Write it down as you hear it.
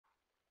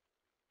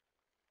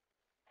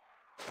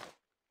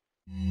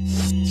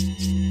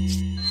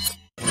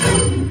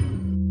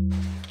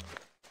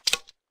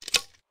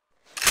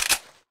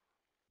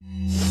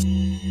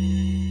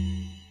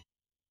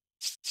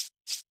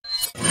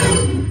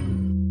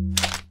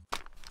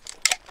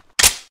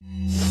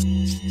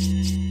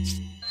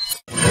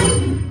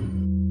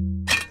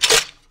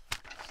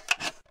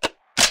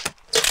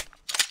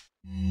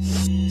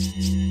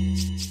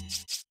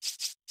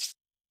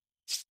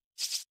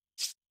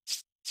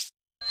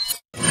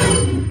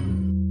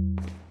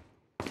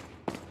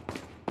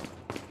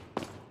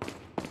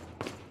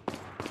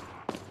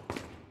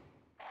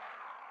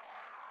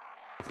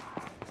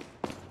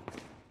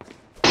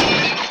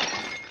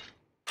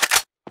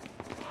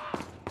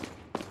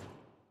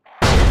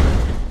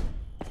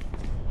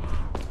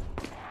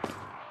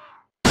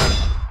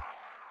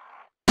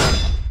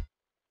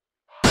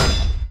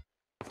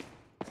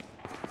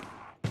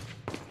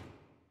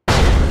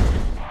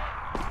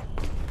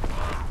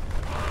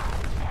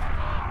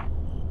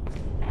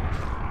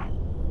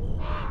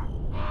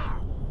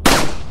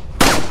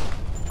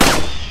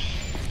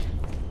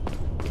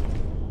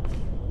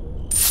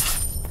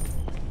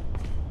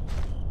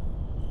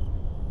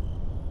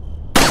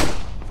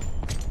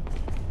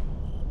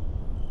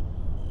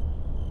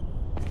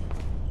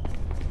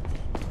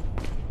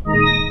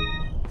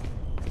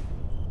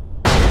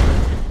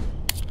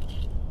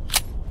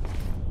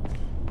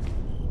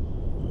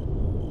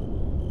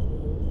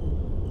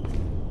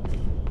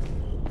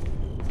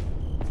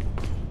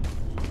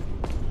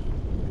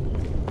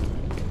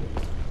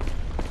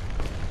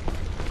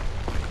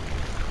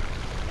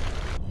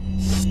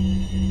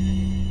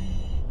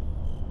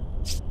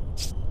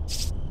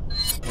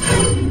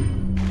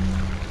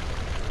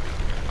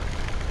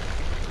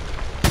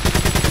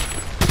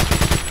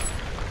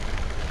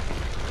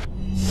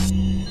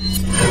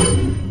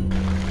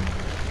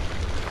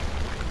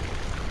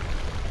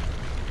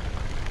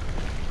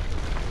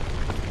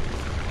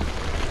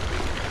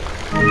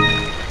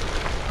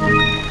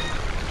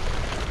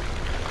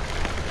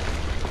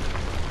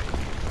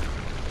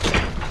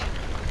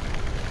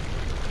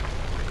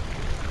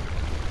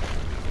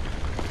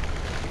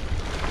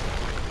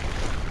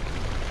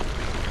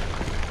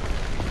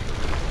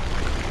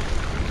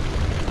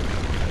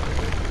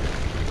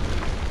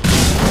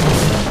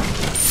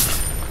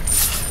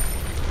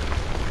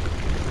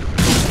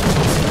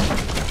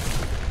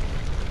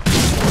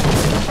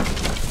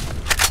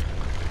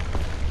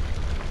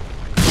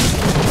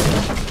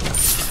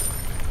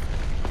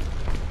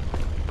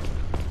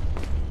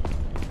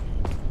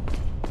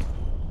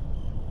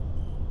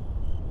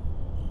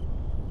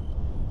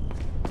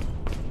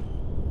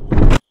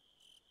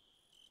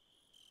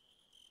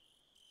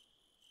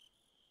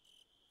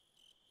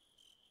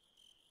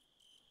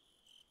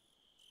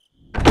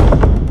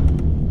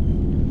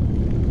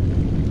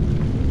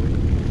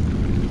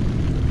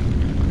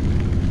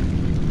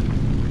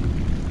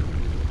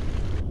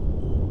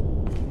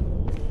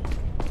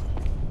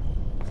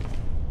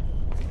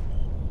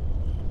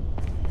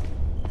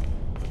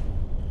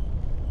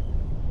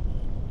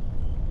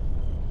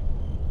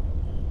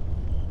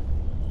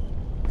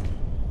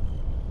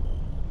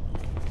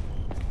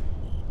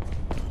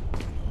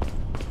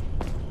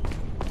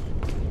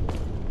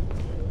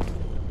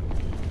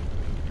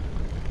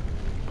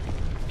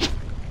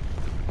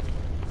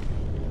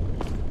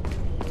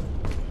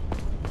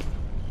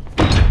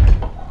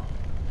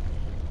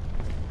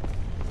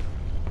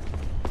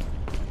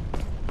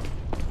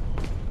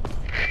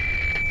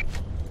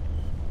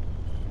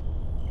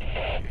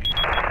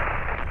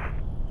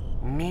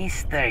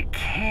Mr.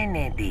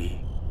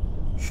 Kennedy.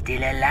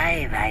 Still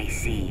alive, I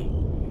see.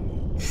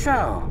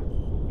 So,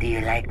 do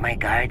you like my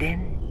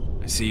garden?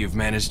 I see you've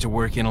managed to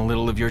work in a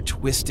little of your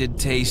twisted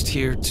taste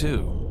here,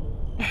 too.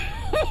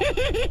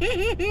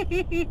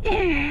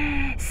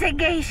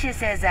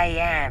 Sagacious as I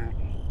am,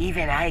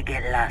 even I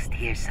get lost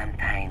here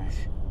sometimes.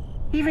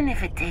 Even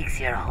if it takes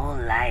your whole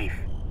life,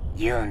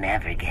 you'll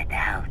never get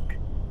out.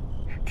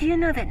 Do you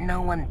know that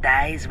no one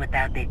dies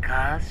without a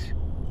cause?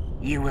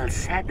 You will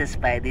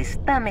satisfy the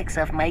stomachs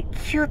of my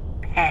cute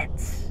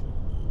pets.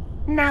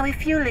 Now,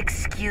 if you'll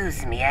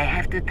excuse me, I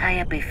have to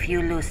tie up a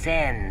few loose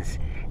ends,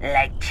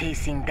 like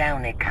chasing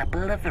down a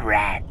couple of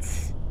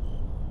rats.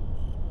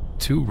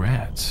 2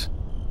 rats?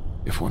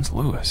 If one's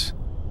Lewis,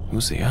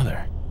 who's the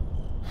other?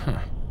 Huh.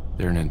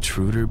 They're an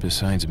intruder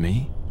besides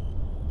me?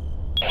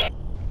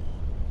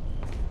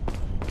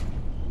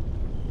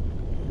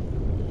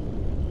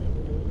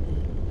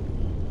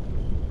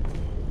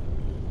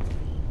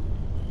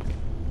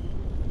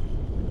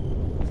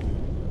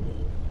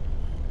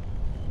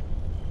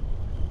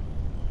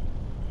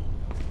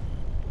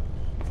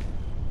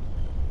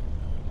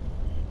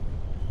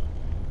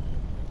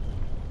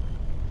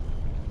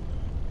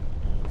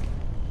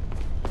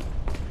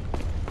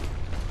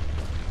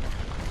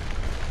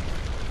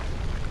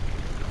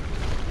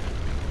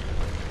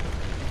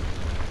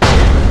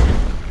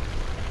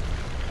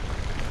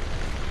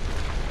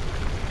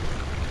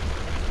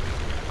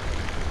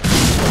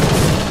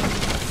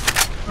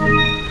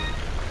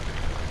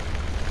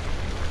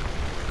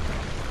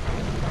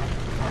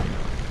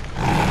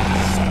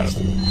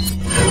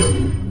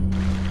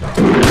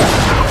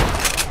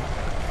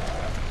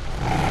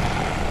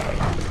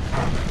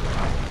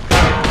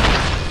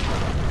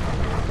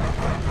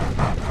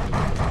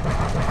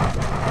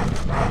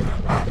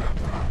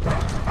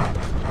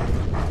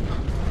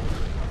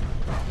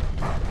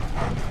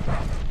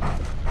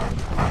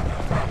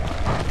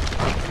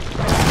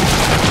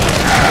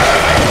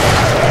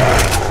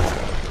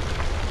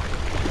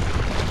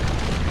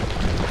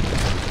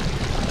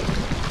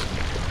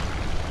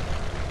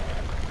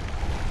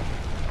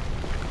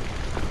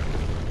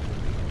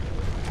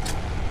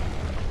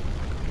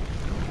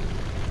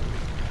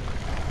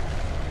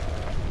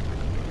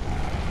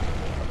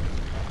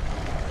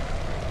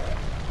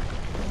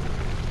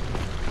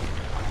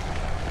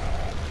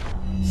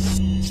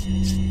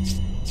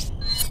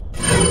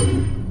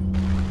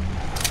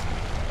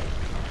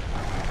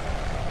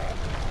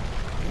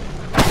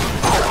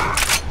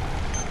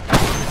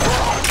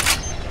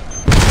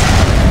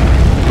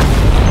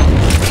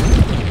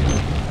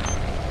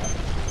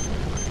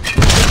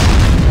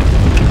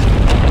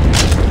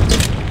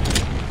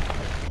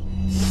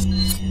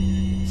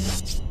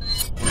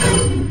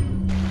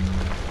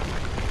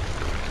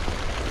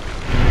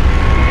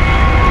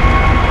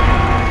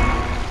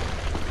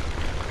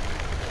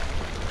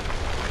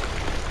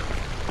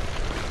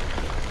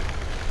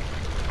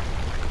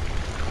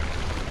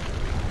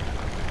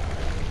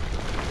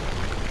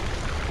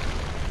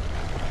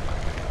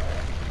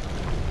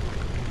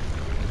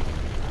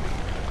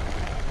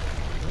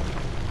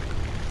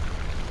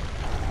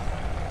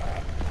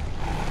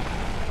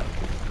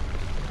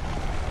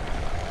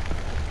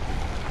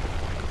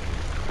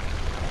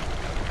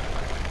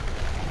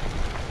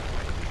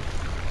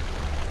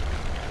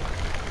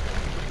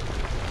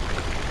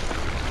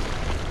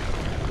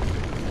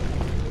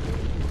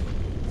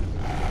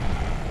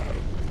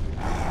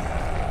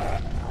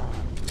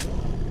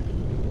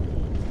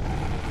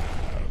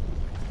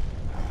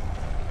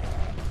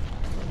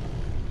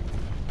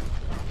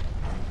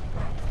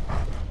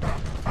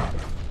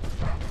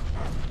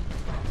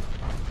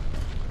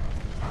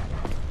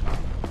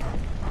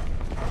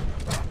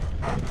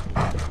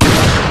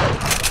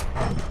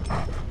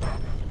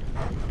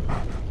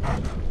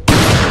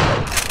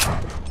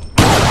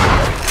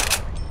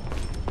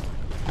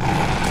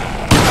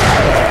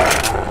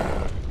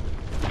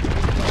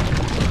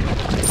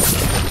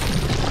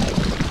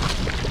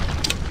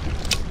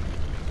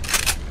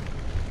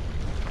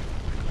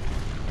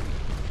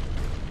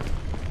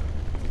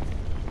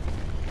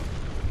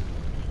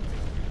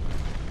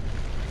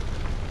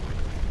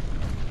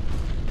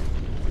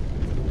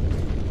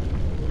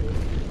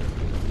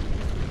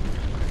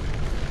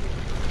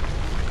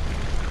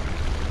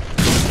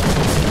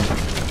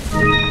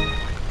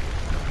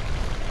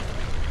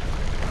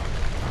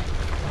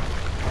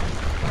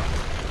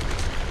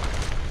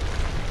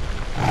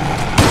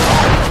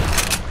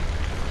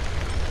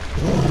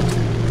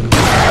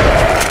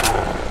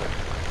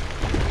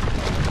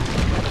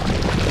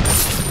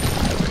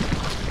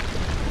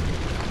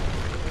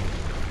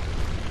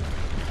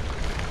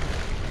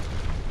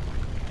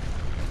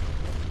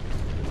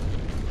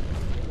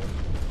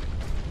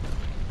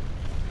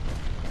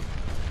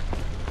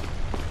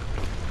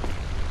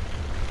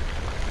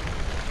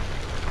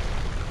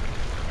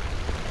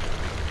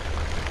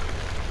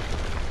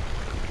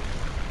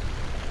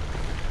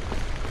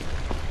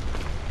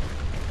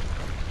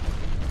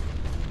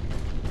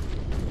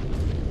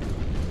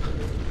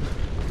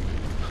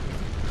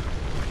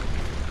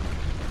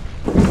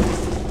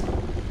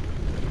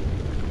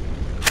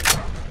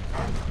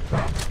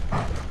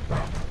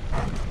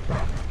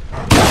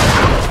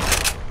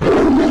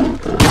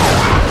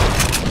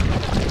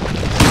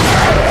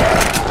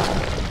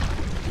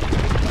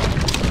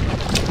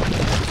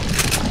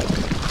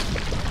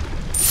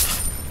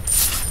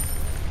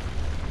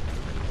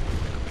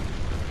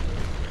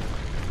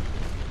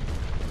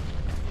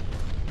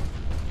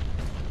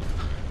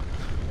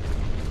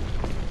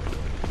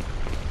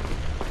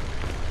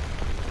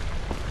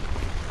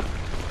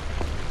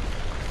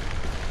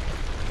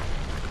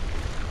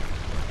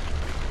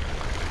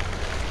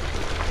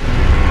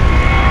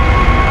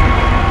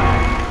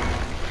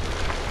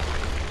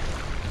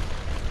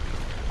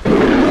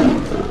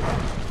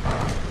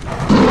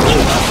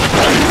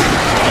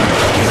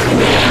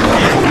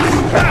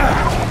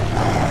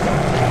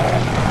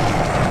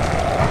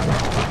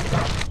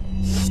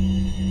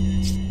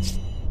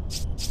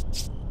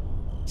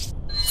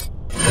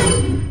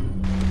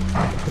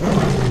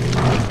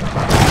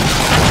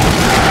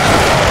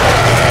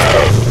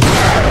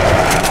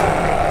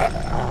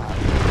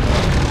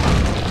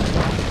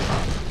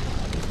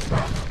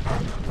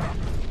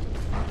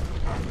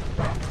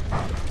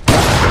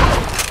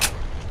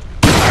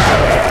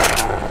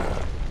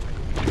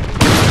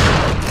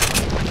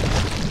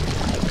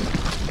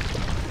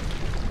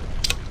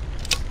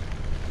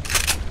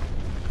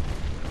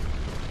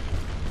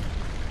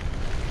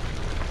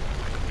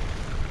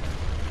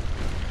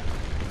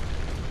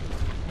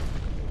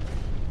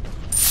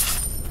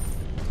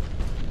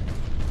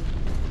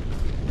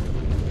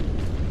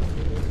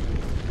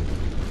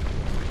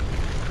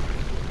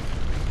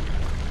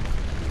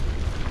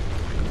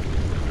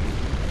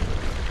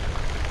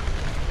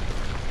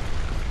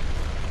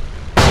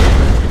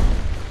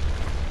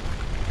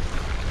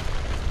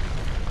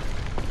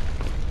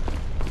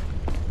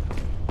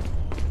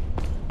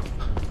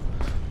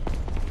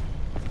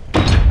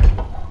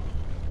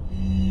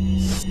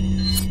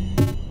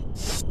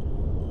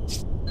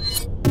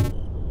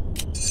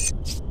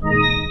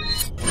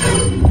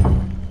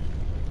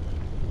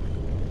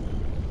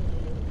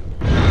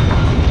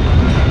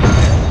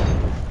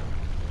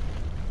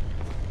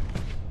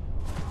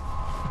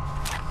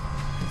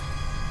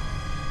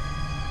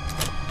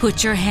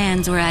 Put your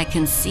hands where I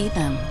can see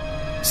them.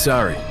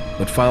 Sorry,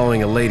 but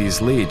following a lady's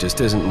lead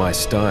just isn't my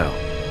style.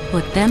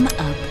 Put them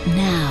up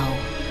now.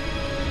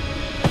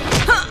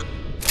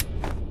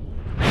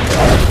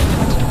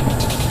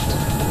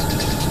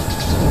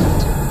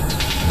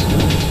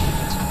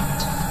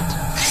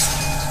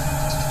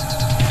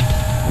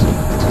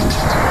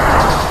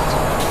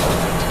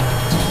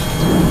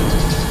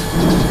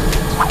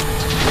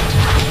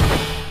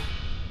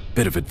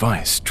 Bit of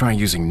advice, try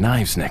using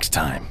knives next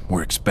time.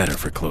 Works better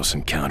for close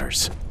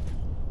encounters.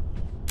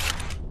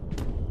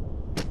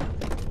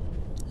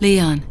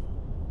 Leon.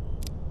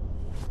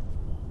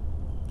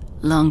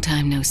 Long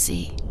time no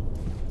see.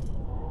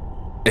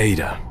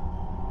 Ada.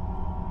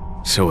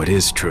 So it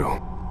is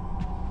true.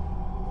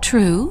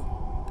 True?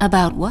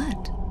 About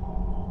what?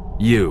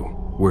 You,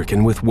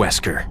 working with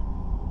Wesker.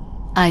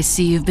 I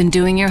see you've been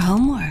doing your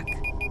homework.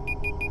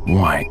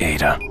 Why,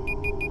 Ada?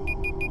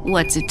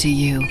 What's it to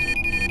you?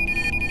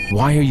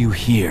 Why are you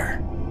here?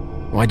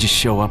 Why'd you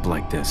show up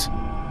like this?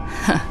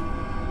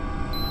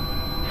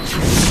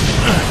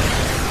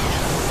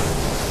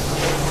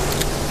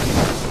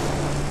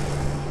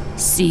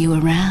 See you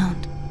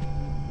around.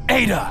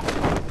 Ada!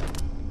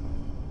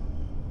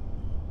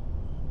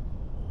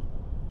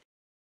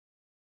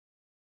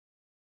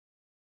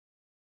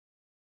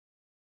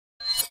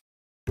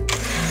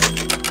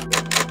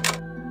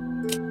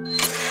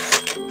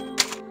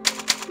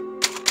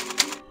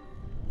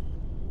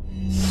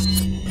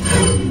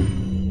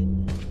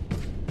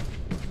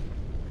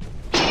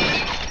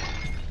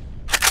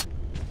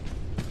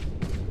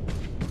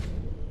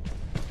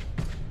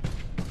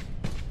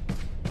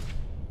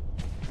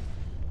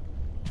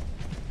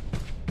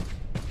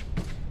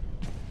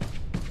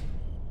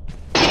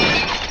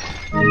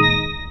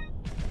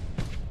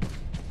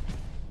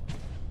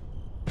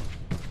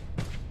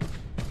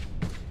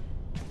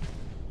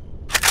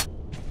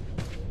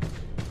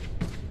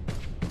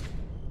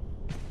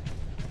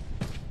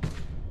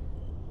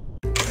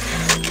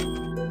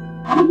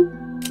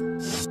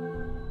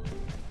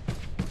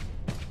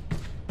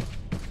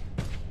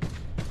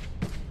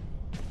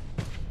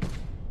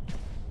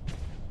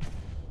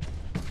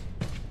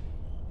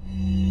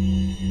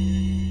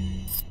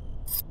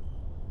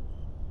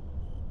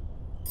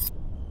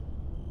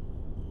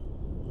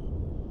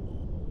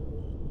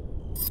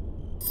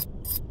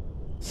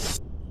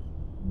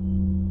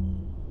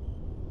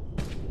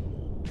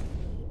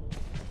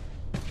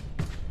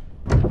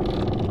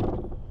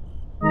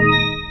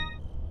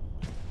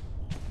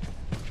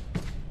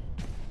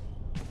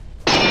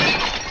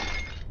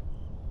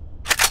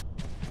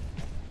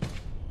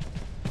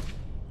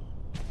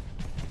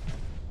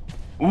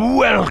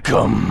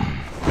 Welcome.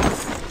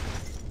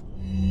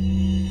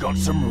 Got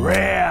some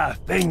rare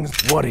things.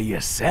 What are you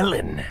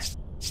selling?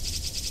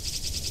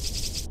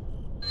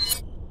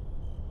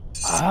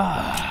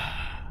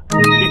 Ah.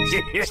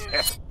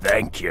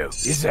 Thank you.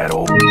 Is that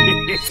all?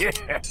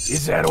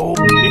 Is that all?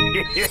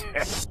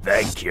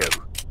 Thank you.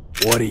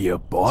 What are you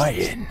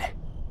buying?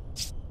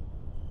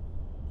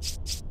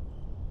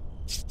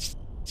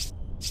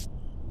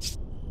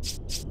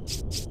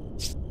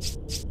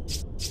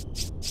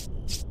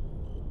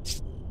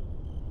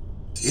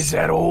 Is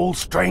that all,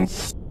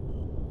 strength?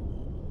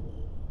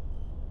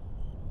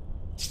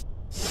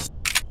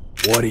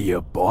 What are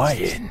you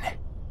buying?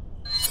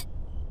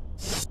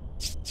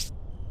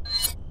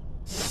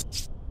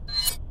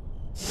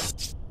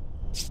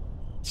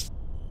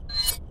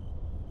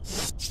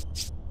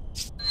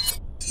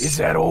 Is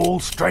that all,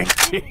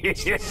 strength?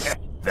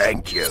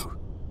 Thank you.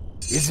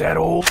 Is that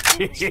all?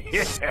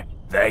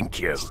 Thank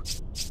you.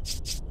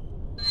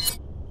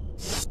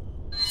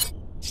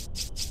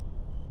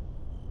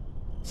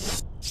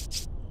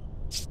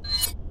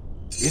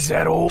 Is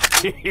that all?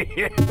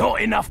 Not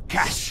enough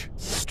cash,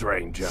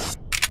 stranger.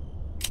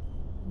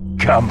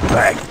 Come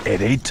back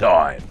any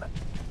time.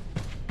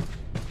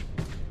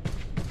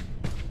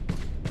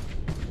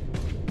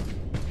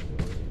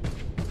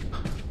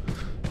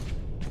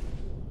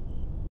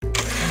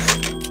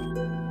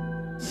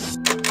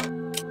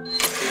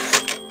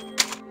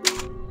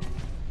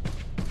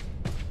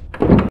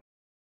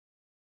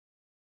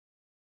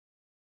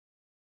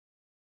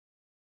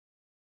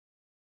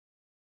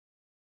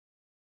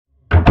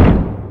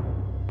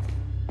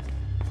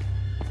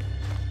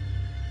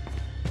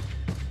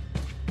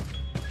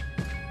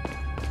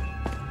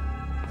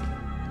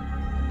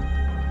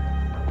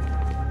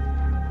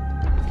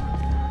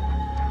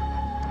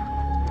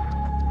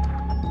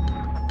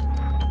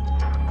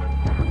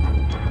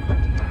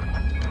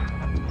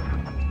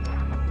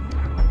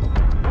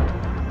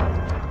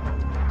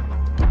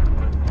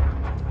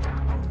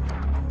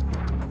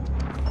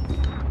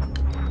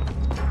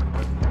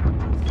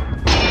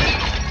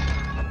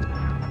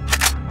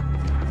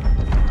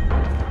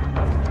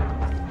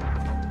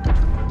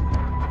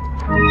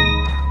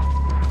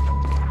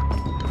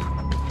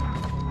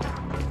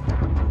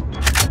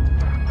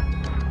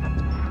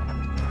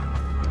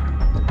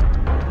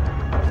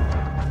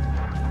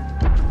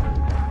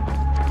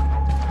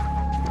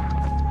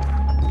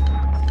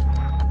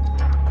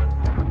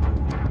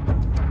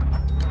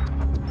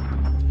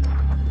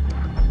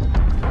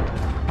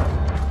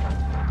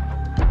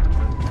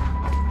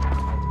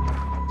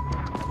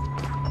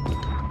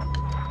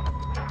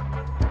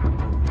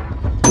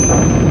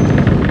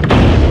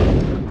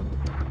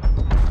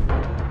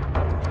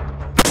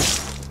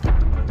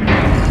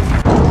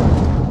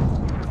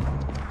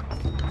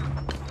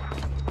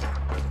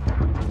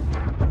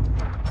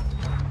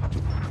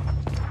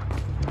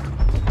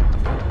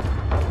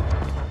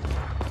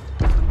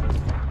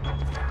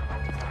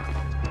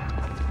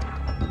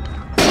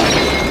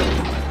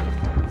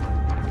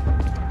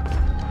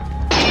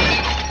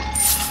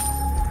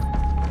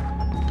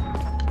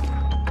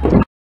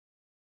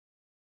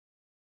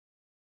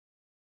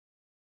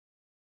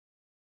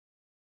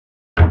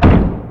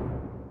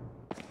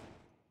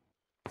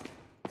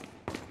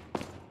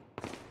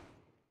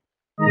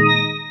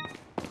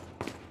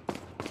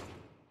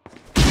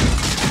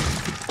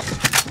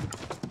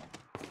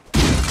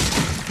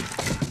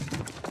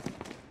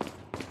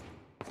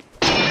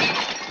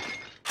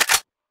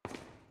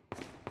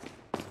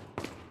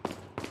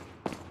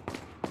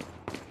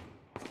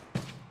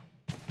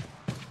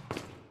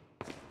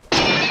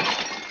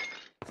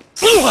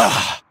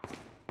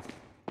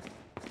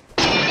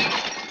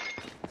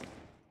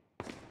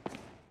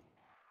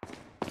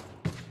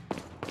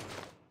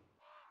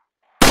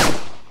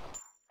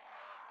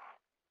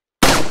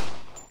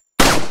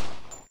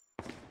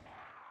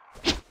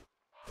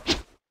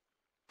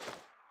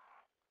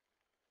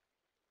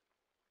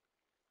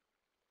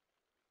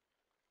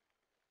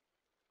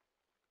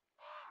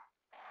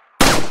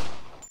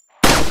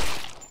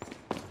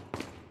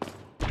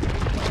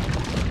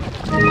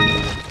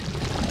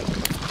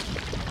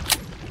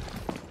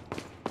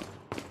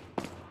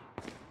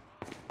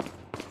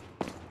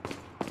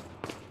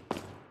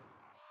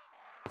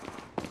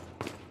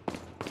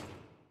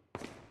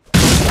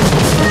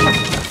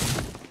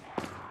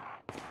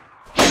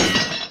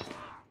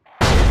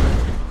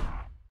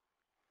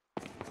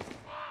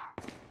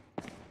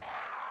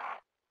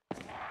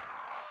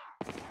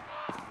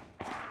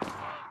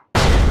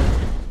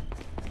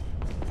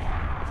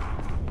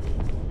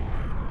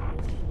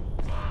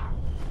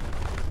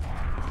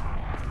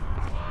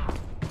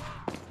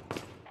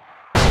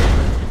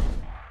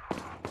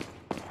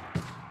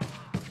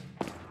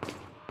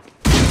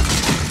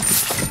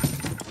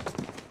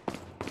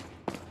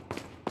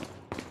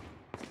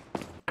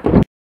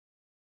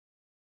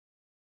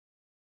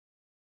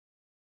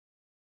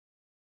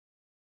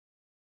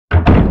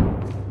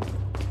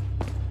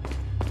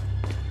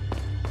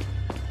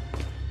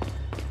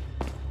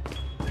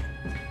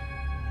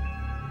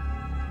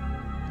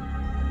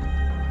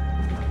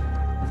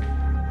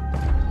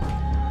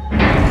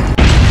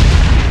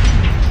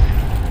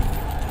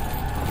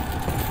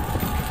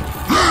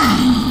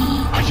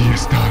 Allí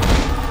están.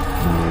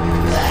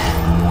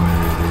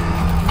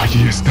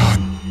 Allí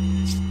están.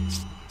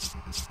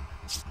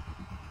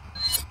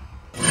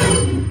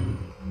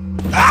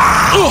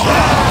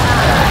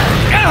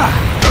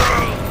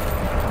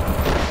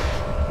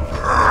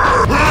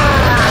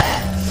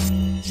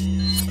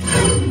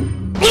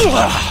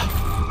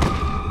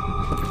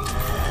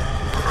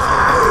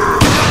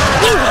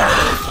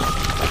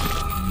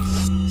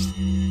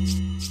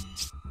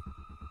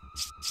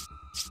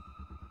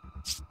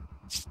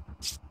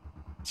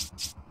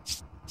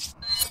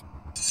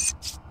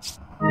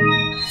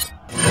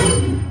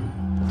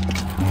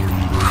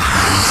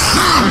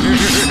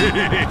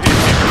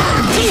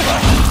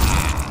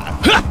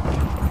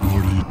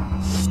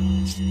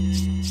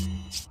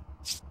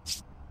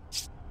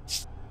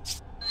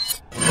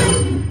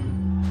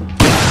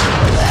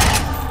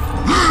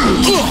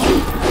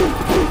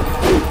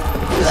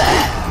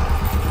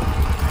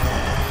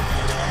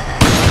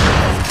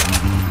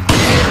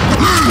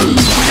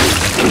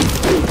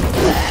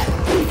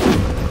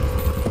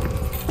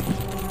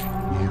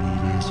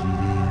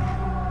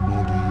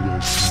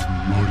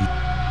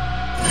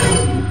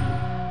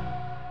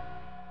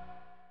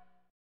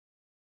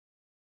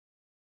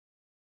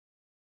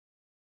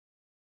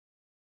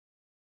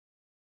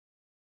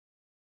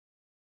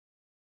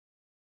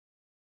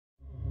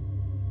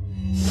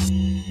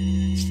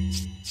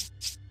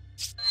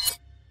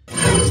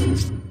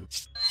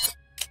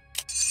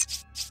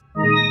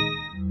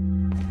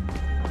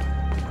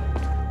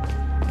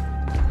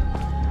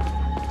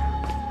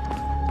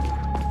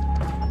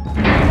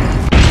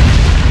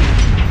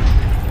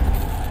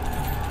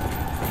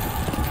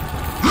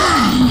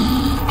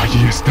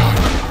 Allí están.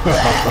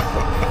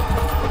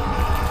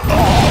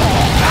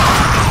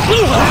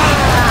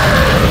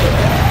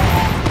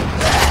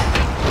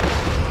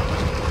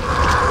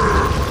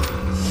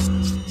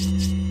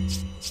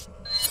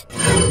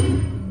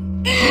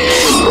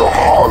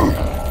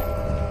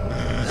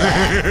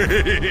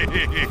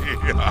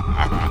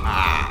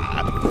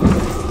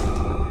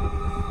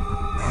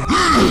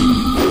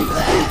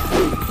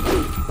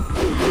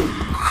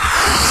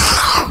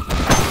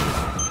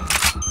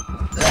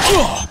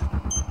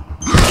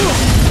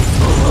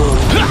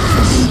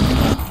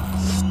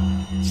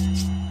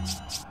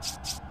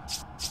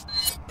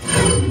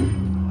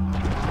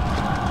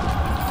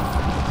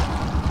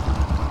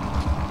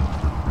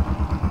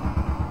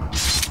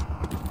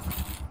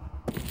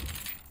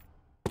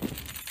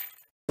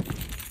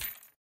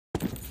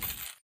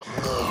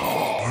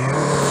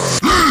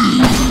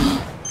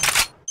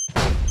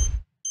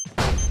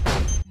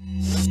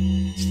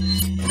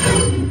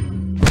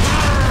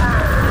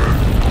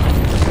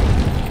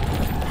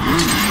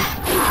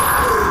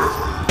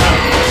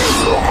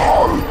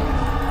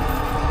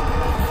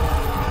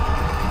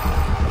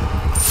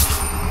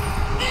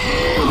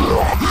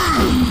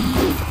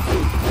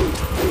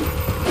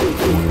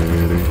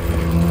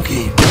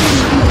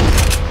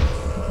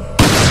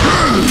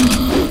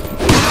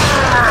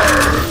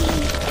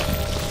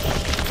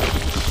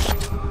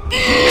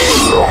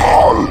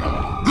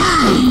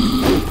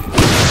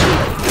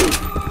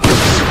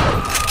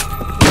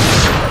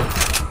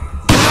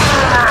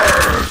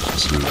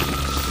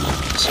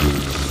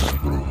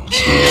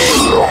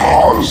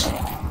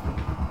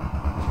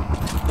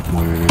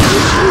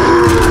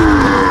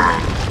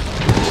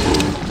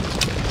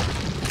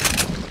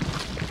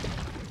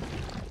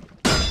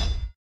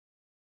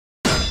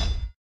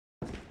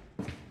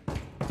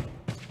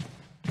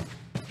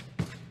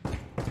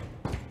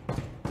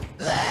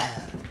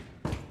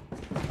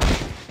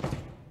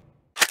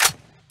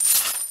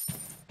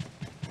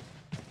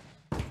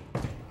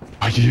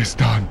 Allí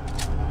están.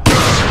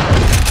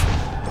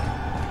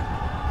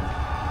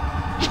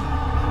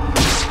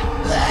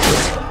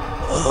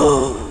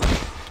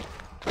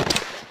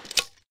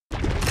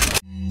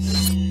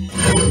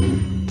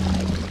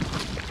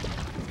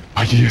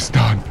 Allí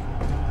están.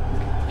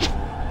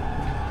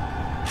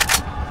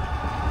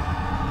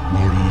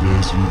 Morir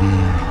es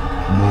vivir.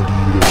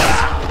 Morir es...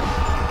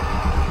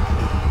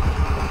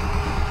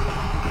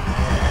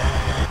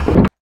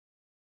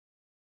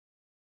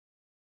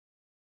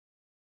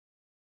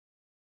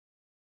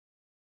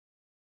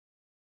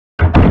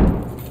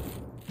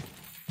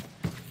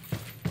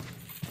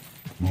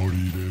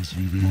 Morir es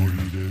vivir,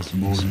 morir es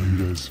vivir,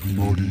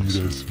 morir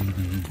es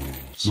vivir,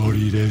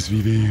 morir es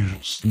vivir,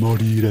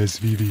 morir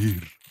es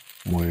vivir.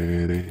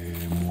 Muere,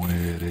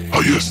 muere.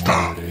 Ahí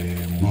está.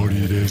 Muere,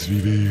 morir es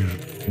vivir,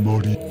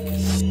 morir.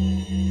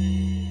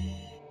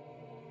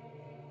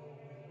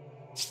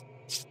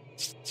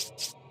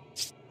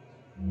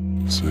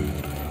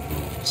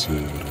 Cerebro,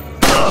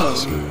 cerebro,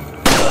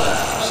 cerebro.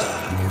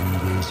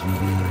 Morir es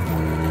vivir,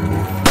 morir es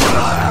vivir.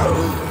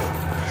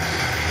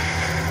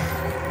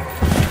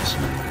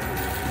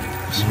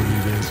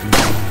 Morir es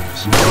vivir, morir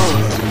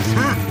es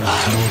vivir, morir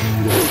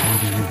es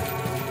vivir.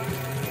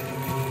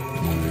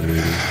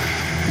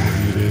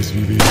 Morir es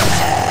vivir,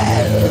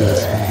 morir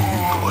es vivir.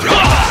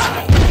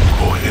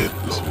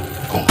 Cogedlo,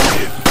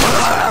 cogedlo.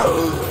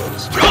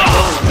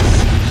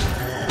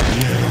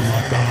 Quiero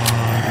matar.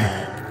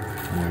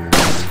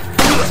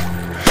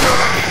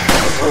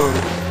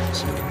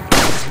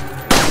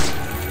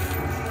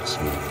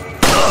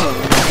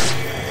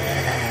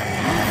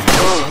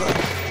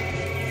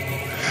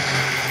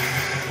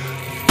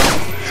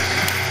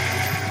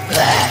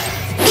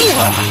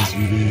 Morir es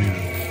vivir,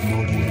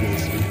 morir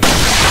es vivir.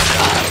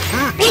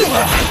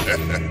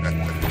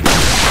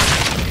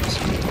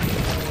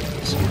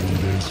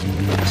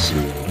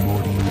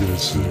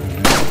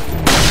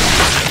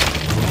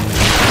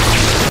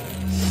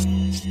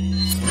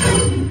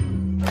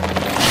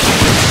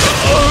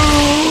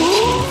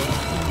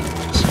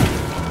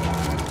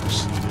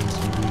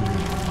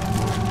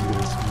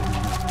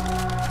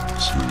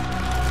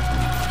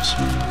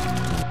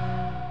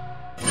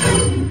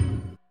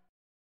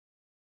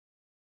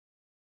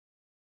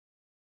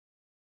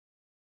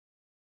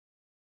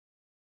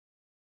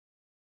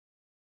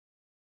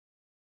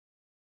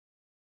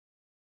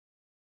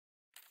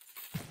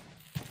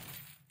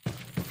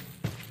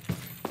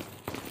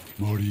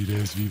 Morir es vivir, morir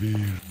es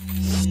vivir.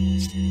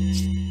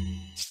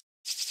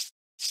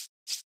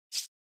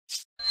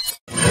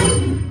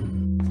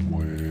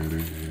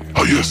 Muere.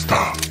 Ahí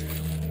está.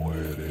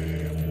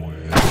 Muere,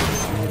 muere.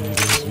 Morir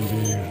es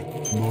vivir.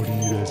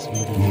 Morir es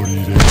vivir.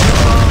 Morir es vivir.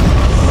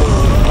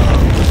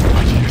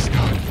 Allí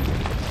están.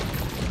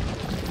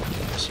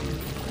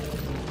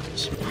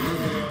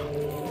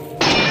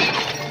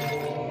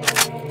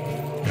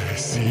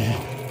 Sí,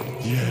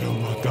 quiero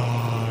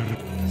matar.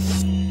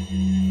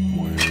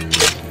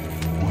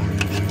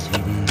 Morir es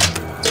vivir,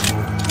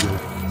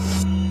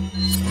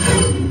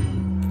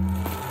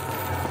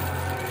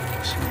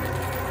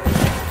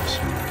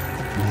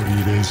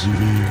 morir es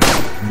vivir,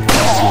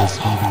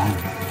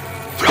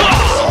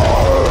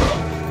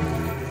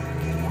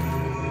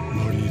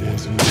 morir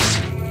es vivir. Morir es vivir,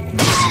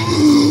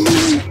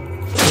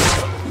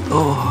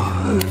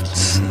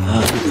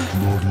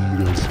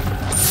 morir es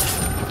vivir.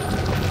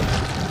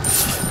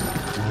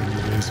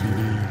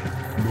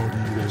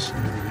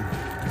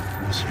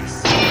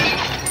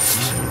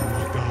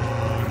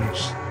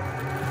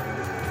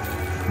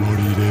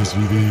 Morir es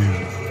vivir,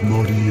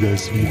 morir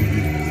es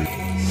vivir.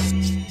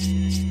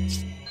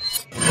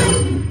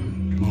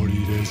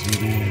 Morir es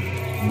vivir,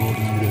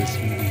 morir es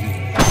vivir.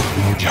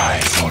 Ya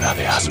es hora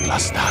de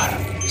aplastar.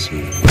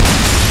 Sí.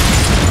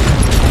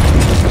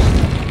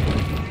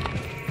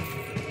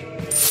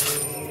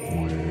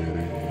 Muere,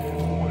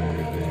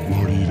 muere.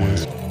 Morir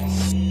es...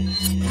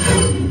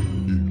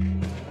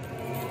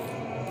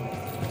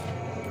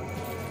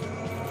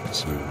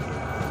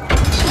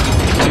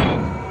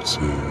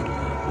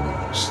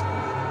 Cerebros.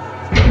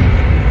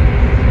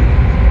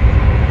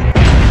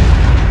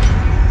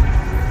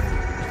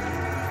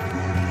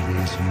 Morir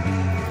es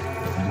vivir,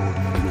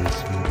 morir es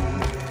vivir.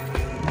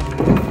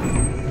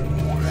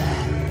 Muere,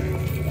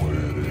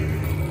 muere,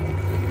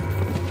 muere.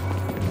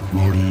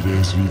 Morir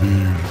es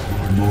vivir,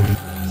 morir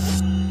es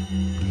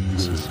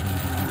vivir.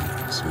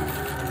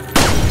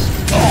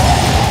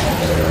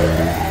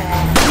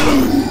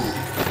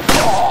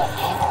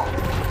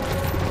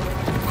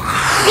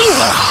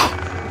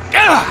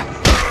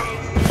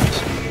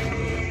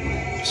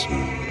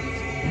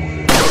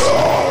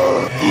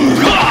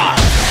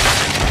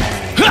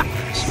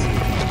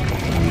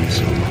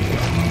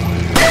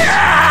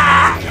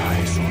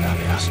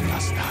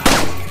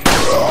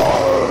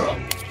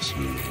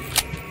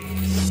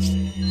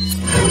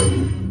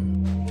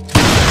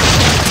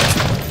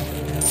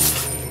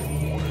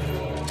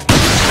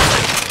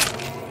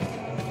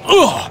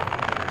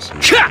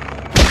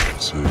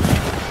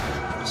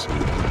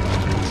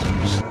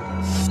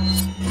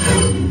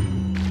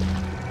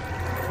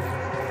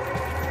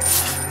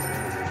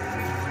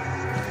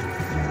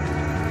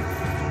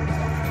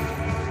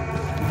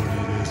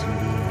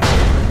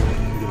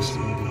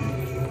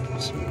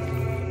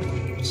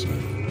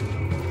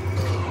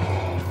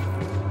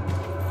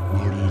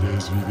 Morir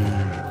es vivir.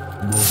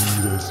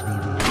 Morir es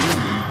vivir.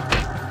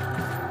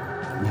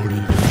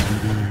 Morir es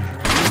vivir.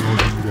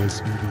 Morir es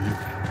vivir.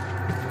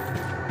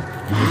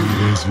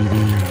 Morir es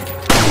vivir.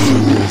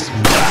 Morir es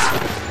vivir.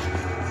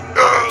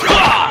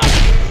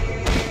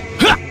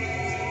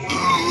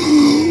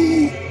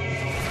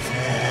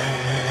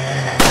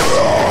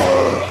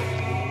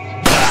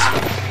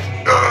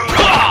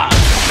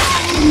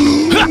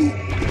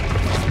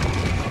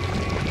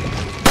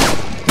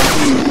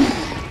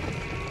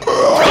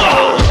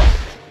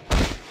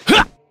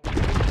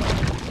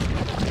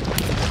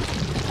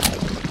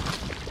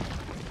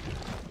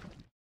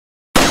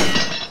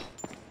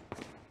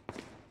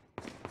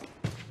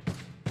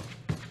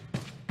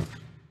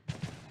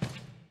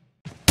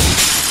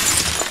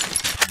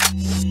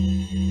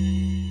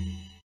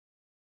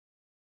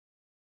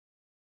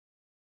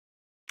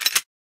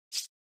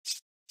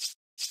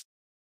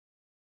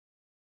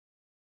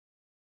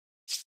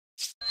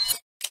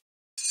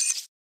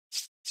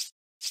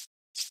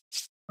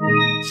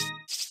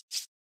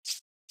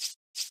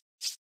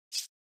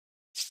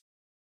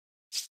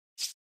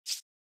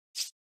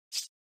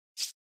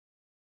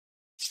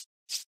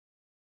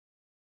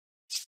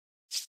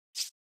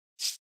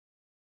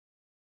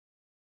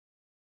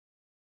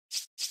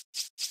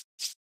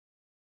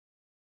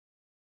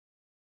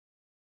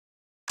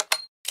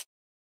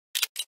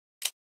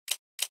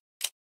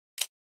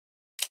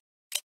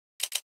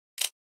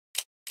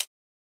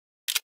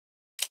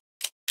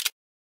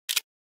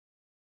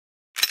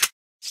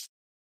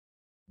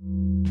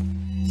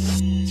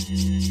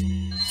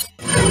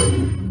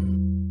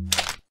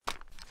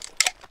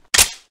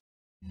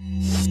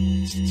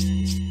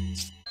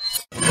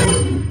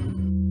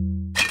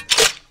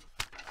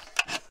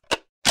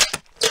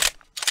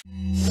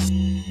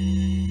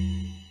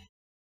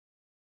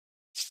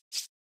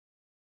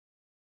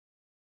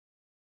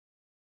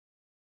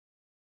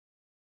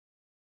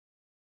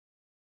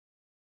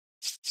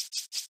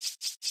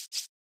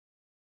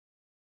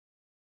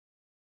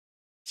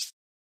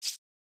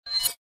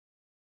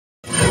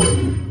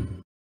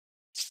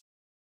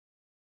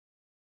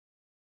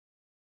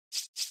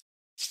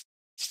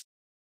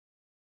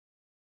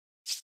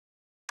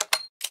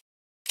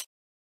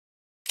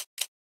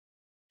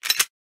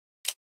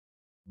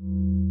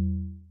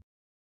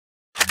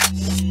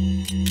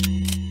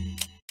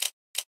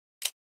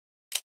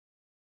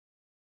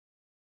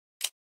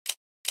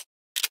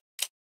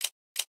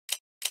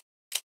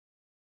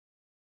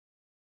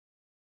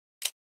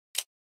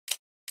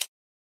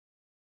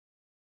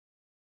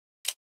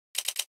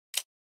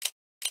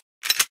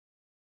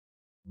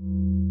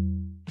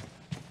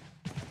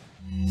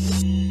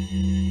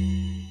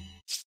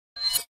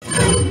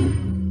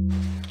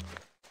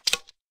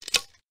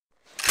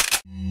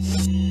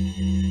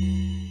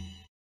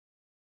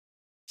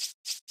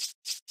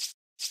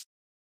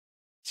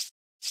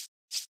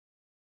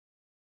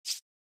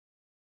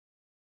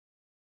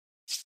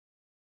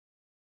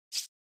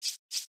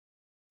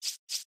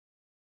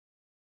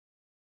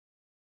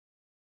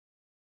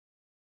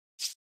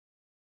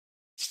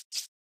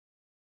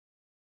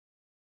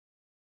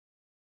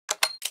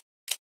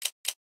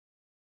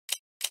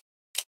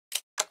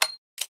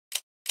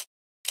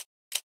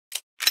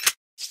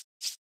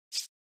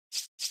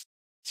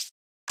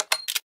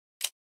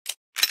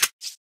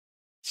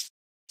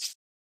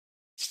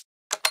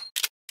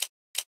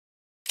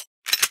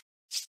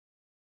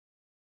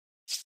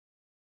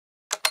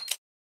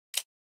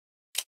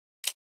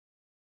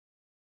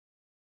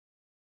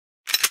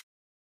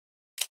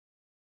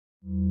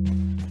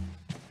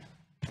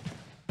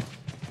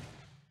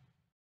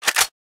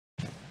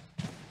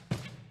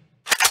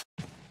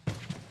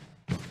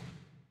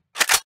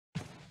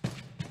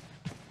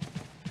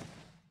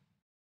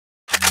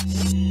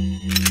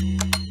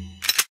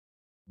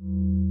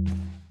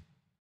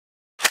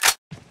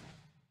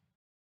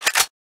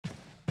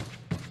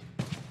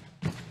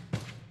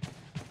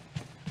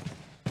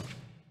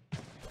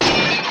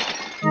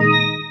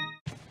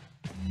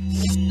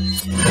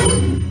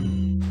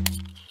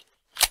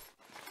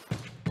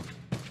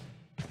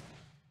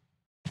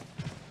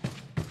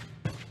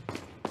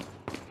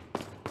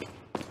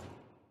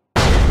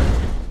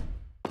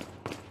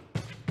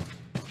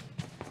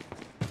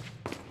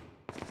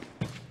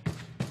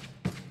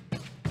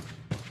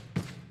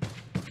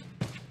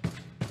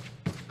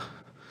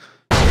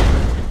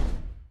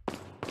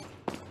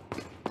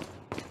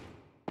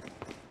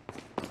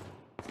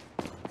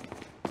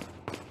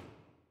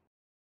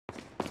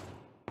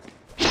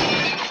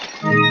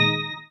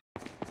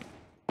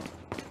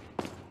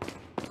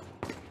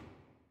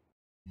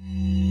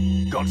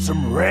 Got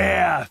some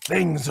rare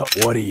things.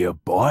 What are you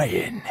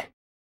buying?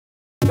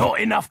 Not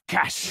enough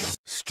cash,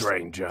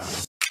 stranger.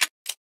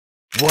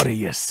 What are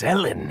you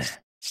selling?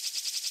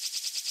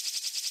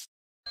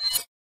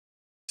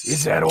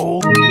 Is that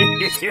all?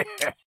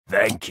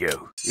 Thank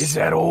you. Is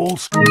that all?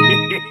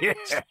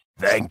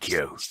 Thank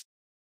you.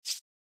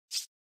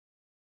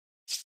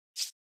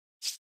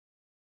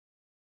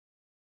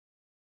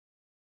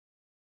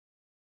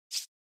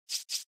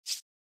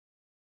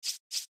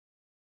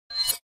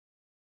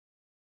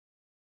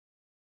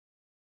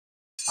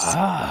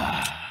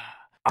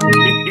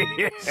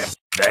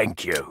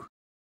 Thank you.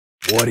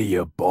 What are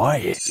you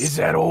buying? Is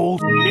that all?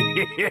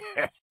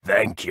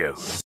 Thank you.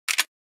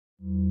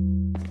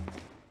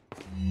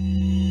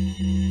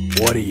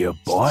 What are you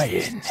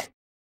buying?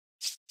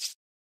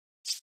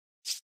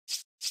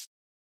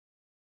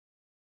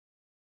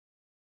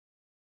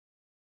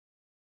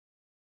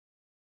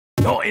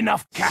 Not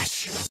enough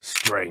cash,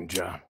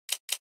 stranger.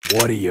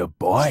 What are you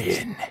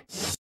buying?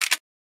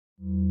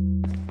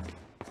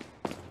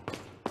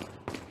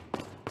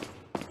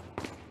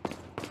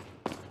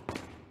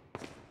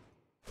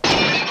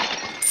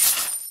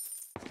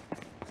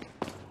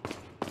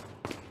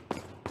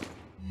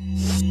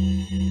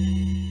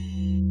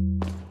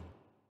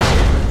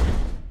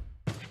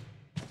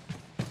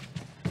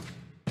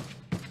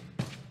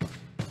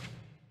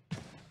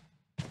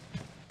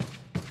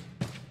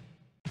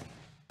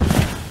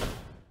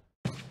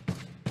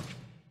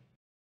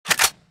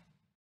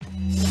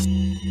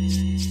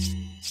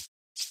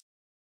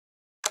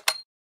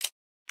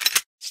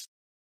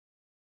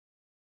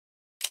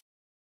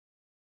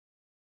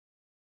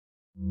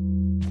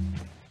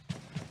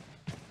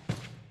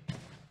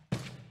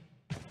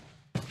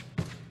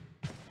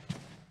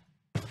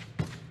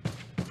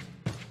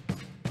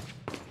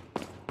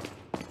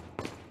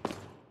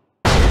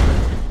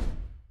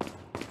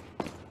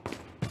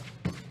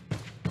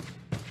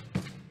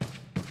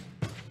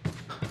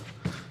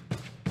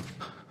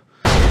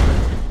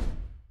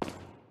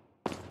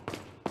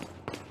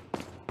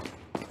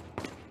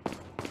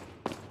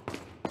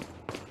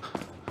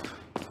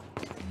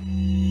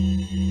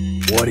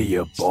 What are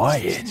you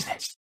buying?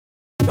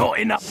 Not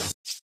enough.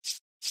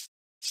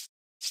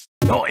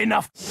 Not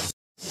enough.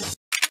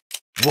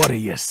 What are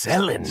you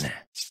selling?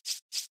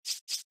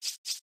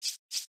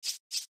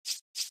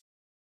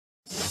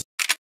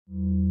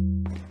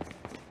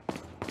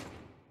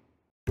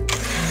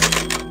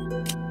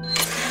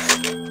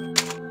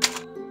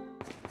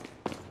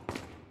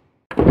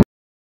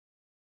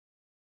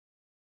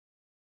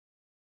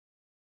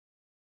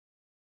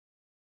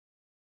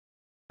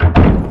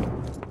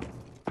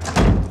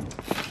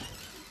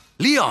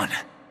 Leon!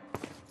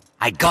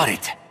 I got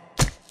it!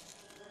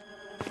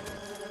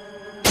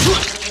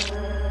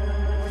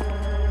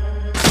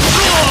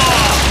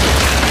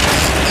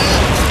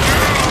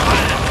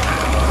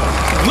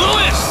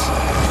 Louis!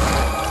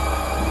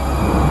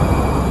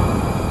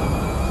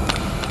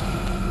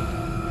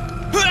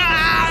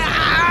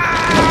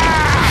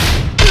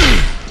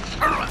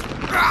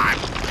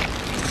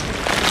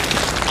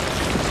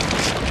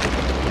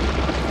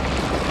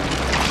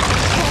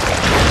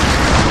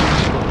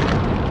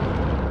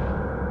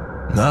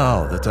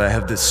 Now that I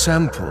have the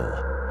sample,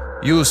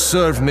 you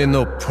serve me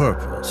no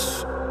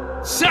purpose.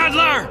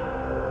 Sadler!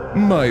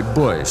 My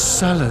boy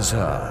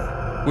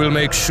Salazar will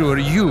make sure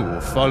you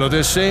follow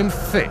the same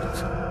fate.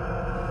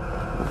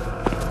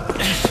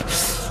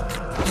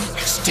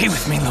 Stay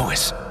with me,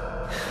 Louis.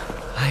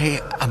 I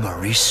am a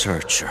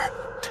researcher,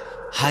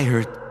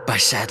 hired by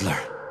Sadler.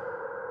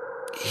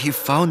 He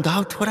found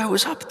out what I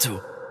was up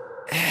to.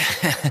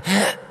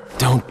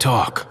 Don't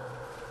talk.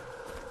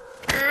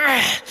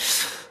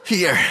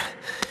 Here.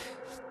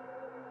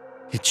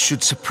 It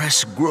should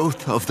suppress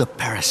growth of the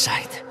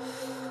parasite.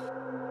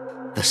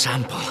 The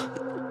sample.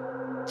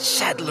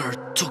 Sadler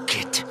took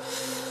it.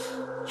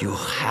 You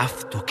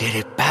have to get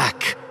it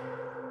back.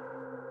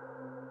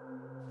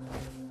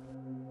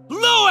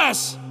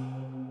 Louis!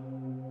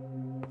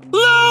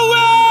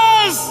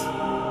 Louis!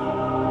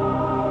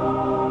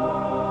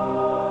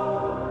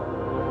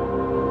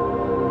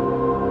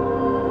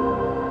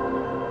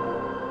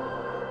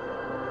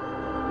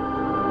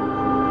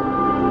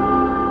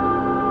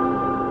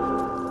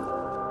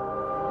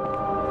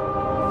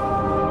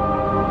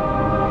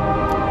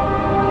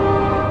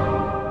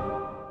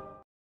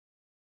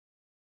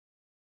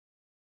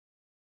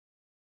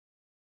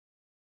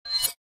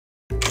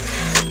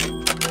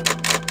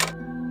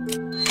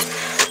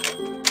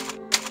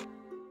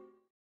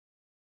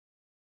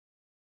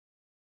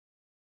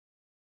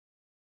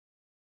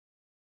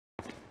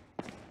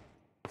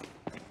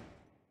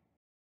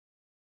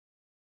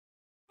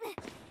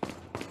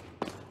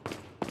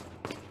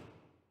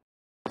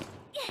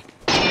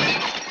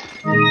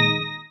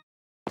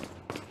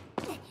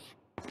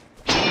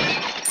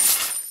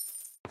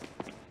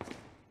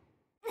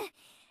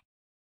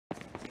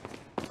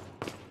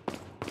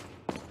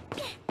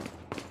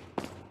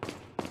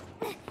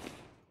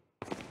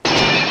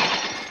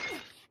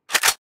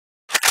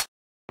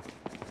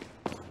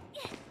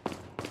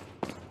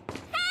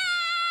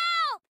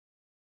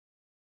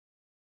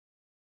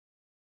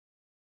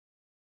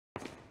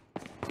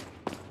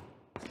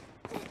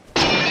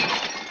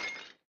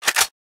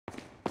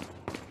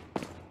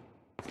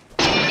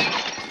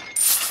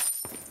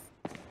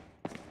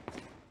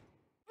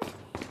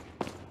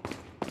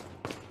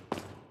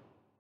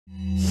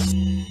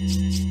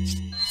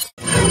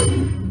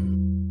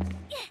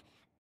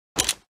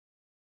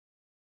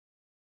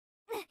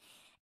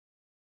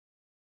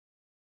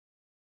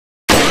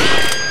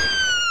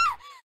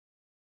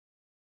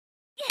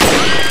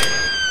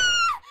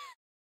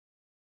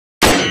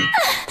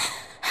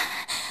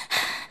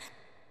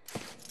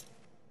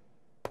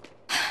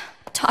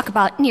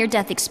 about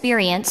near-death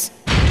experience.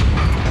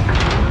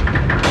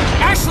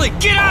 Ashley,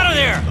 get out of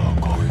there!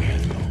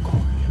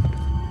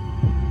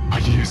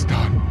 Allí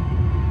están.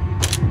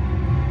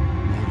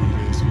 Morir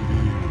es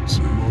vivir,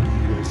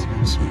 morir es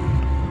vivir.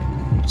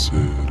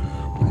 Cerebro.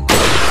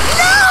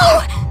 No!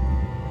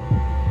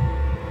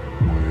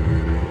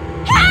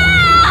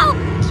 Help!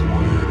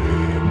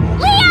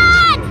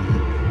 Leon!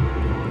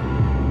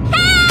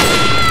 Help!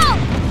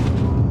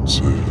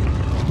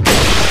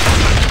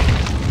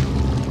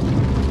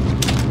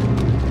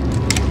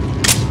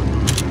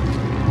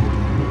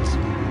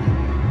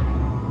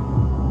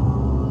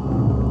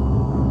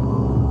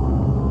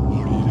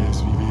 Morir es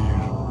vivir,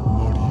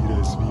 morir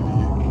es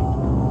vivir.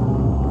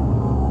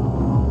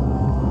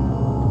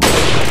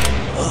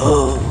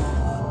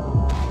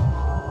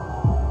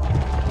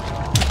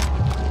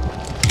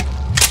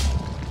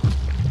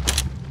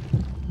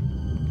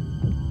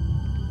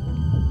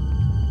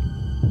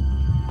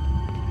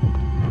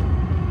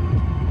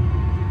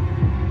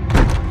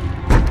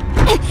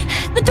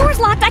 The door's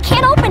locked. I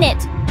can't open it.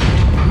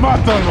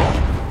 ¡Mátalo!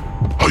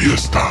 Ahí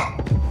está.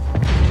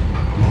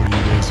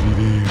 Morir es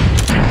vivir,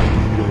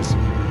 morir es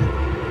vivir.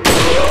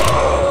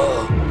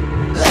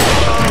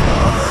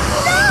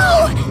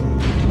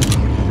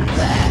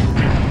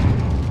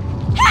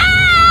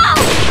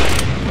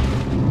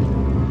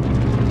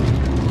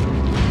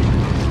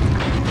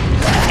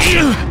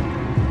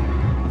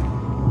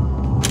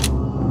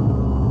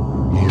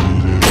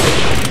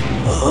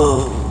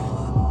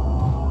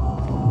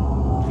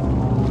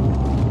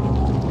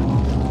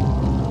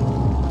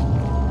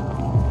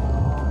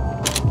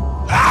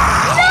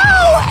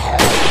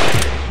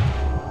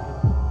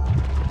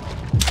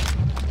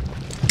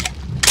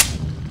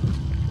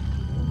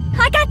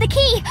 I got the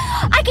key.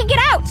 I can get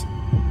out.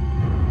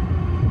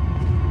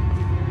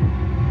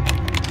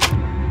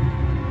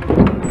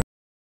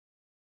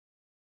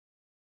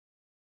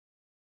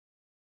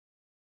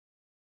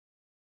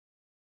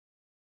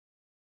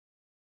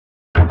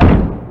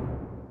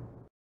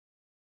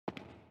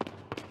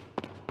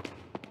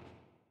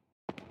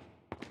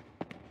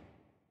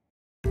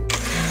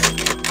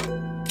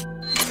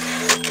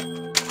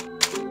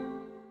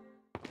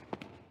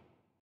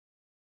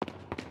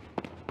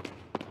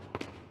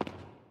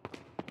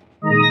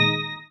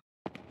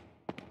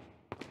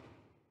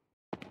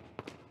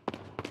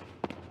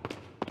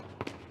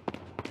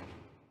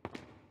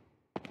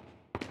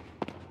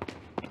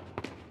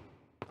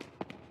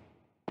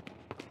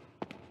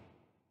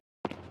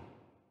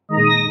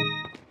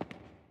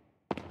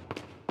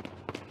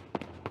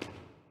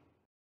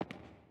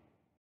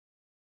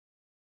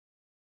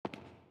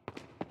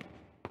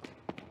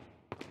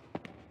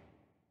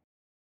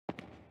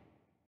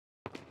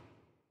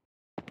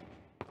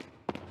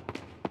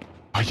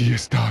 Allí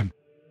están.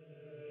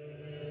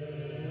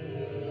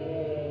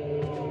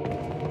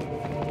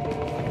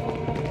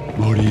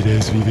 Morir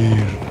es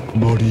vivir,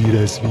 morir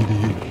es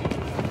vivir.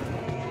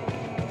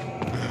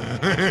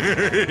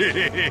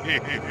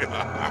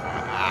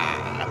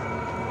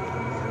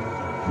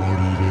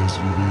 Morir es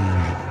vivir,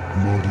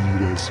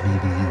 morir es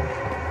vivir.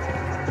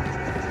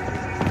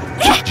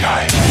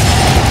 Ya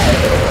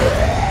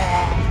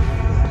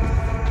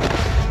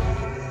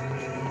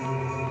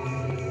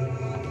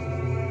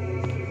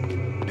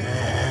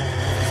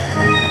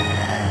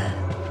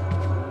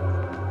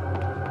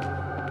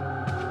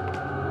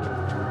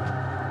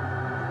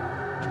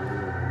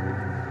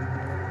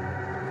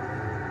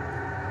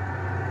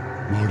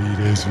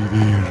Morir es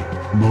vivir,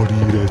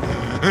 morir es...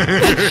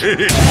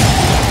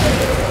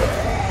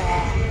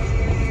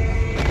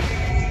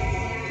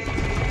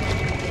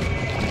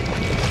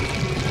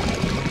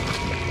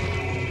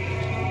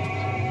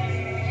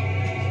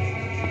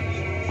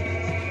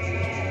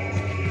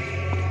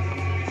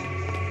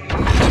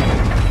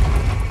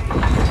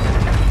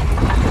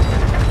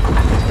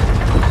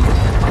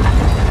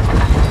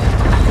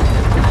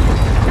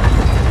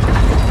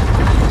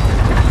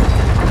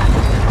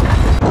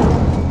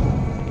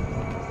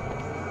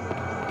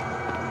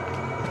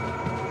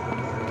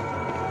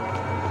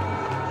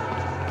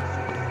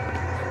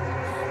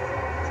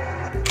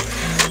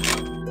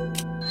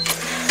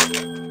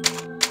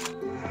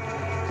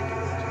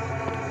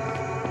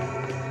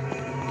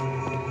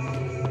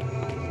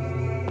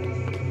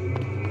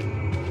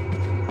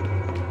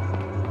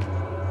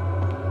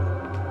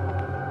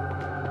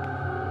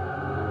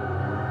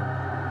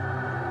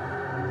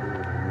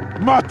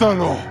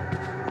 ¡Mátalo!